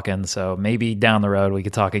we're talking. So maybe down the road we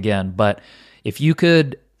could talk again, but if you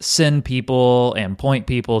could send people and point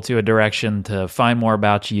people to a direction to find more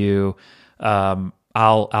about you,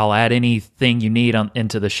 I'll add anything you need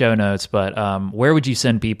into the show notes, but where would you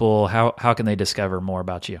send people? How can they discover more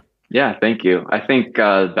about you? Yeah, thank you. I think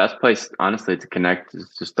the best place, honestly, to connect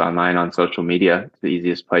is just online on social media. It's the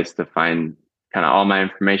easiest place to find kind of all my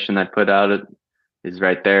information I put out. It is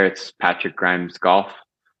right there. It's Patrick Grimes Golf,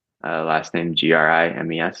 last name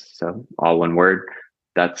Grimes. So all one word.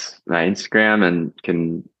 That's my Instagram, and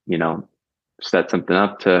can, set something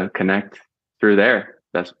up to connect through there.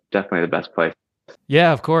 That's definitely the best place.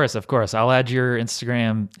 Yeah, of course. I'll add your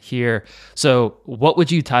Instagram here. So what would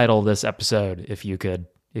you title this episode if you could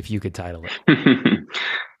title it?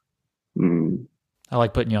 I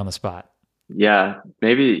like putting you on the spot. Yeah,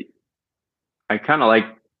 maybe I kind of like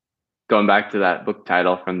going back to that book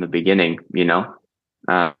title from the beginning,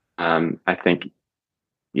 I think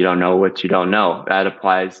you don't know what you don't know. That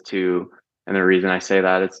applies to, and the reason I say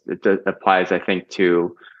that is it applies, I think,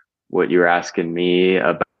 to what you were asking me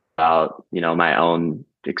about, my own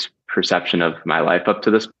perception of my life up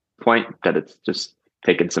to this point, that it's just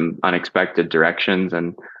taken some unexpected directions,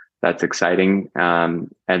 and that's exciting. And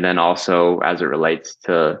then also as it relates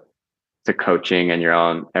to coaching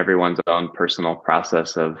and everyone's own personal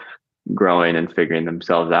process of growing and figuring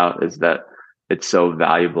themselves out, is that it's so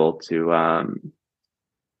valuable to,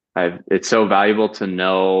 it's so valuable to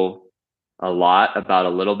know a lot about a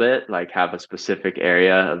little bit, like have a specific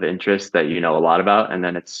area of interest that a lot about, and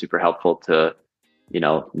then it's super helpful to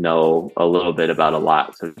know a little bit about a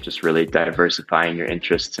lot. So just really diversifying your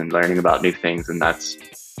interests and learning about new things, and that's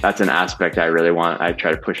an aspect I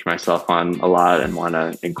try to push myself on a lot and want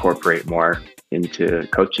to incorporate more into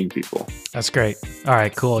coaching people. That's great. All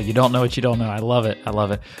right, cool. You don't know what you don't know. I love it.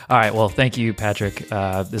 All right, well, thank you, Patrick.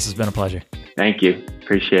 This has been a pleasure. Thank you.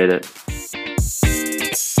 Appreciate it.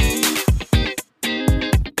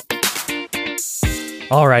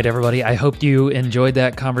 All right, everybody. I hope you enjoyed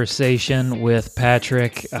that conversation with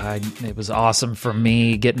Patrick. It was awesome for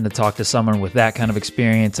me getting to talk to someone with that kind of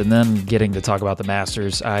experience, and then getting to talk about the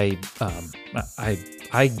Masters. I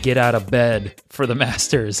get out of bed for the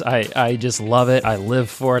Masters. I just love it. I live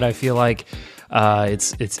for it. I feel like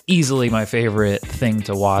it's easily my favorite thing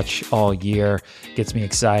to watch all year. Gets me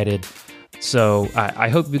excited. So I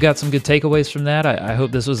hope you got some good takeaways from that. I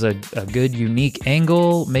hope this was a good, unique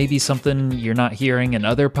angle, maybe something you're not hearing in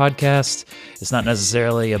other podcasts. It's not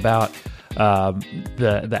necessarily about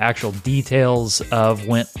the actual details of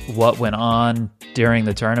what went on during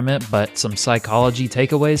the tournament, but some psychology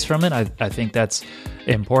takeaways from it. I think that's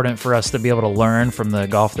important for us to be able to learn from the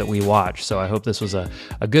golf that we watch. So I hope this was a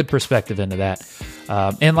good perspective into that.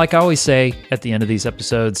 And like I always say at the end of these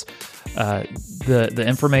episodes, the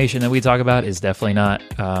information that we talk about is definitely not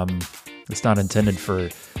it's not intended for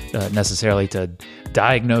necessarily to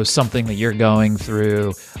diagnose something that you're going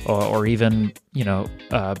through, or even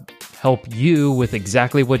help you with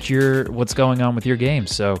exactly what's going on with your game.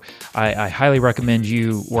 So I highly recommend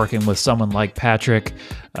you working with someone like Patrick.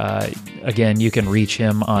 Again, you can reach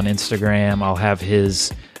him on Instagram. I'll have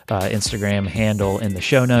his Instagram handle in the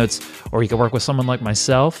show notes, or you can work with someone like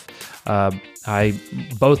myself.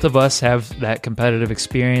 Both of us have that competitive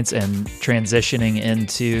experience and transitioning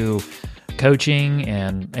into coaching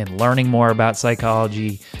and learning more about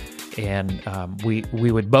psychology. And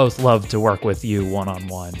we would both love to work with you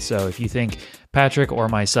one-on-one. So if you think Patrick or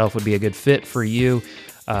myself would be a good fit for you,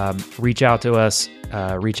 reach out to us,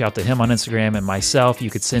 reach out to him on Instagram, and myself. You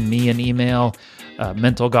could send me an email,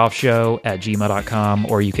 mentalgolfshow@gmail.com,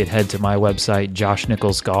 or you could head to my website,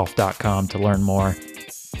 joshnicholsgolf.com, to learn more.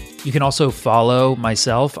 You can also follow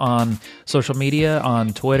myself on social media.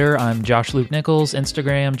 On Twitter, I'm Josh Luke Nichols.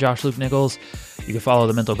 Instagram, Josh Luke Nichols. You can follow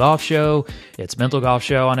the Mental Golf Show. It's Mental Golf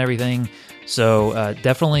Show on everything. So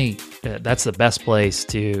definitely, that's the best place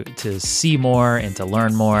to see more and to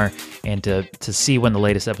learn more and to see when the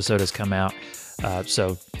latest episode has come out.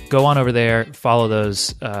 So go on over there, follow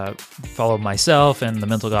those, follow myself and the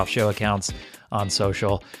Mental Golf Show accounts on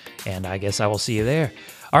social, and I guess I will see you there.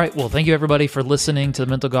 All right, well, thank you everybody for listening to the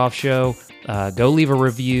Mental Golf Show. Go leave a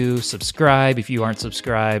review, subscribe if you aren't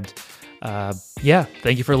subscribed.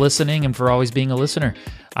 Thank you for listening and for always being a listener.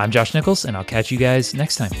 I'm Josh Nichols, and I'll catch you guys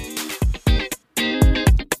next time.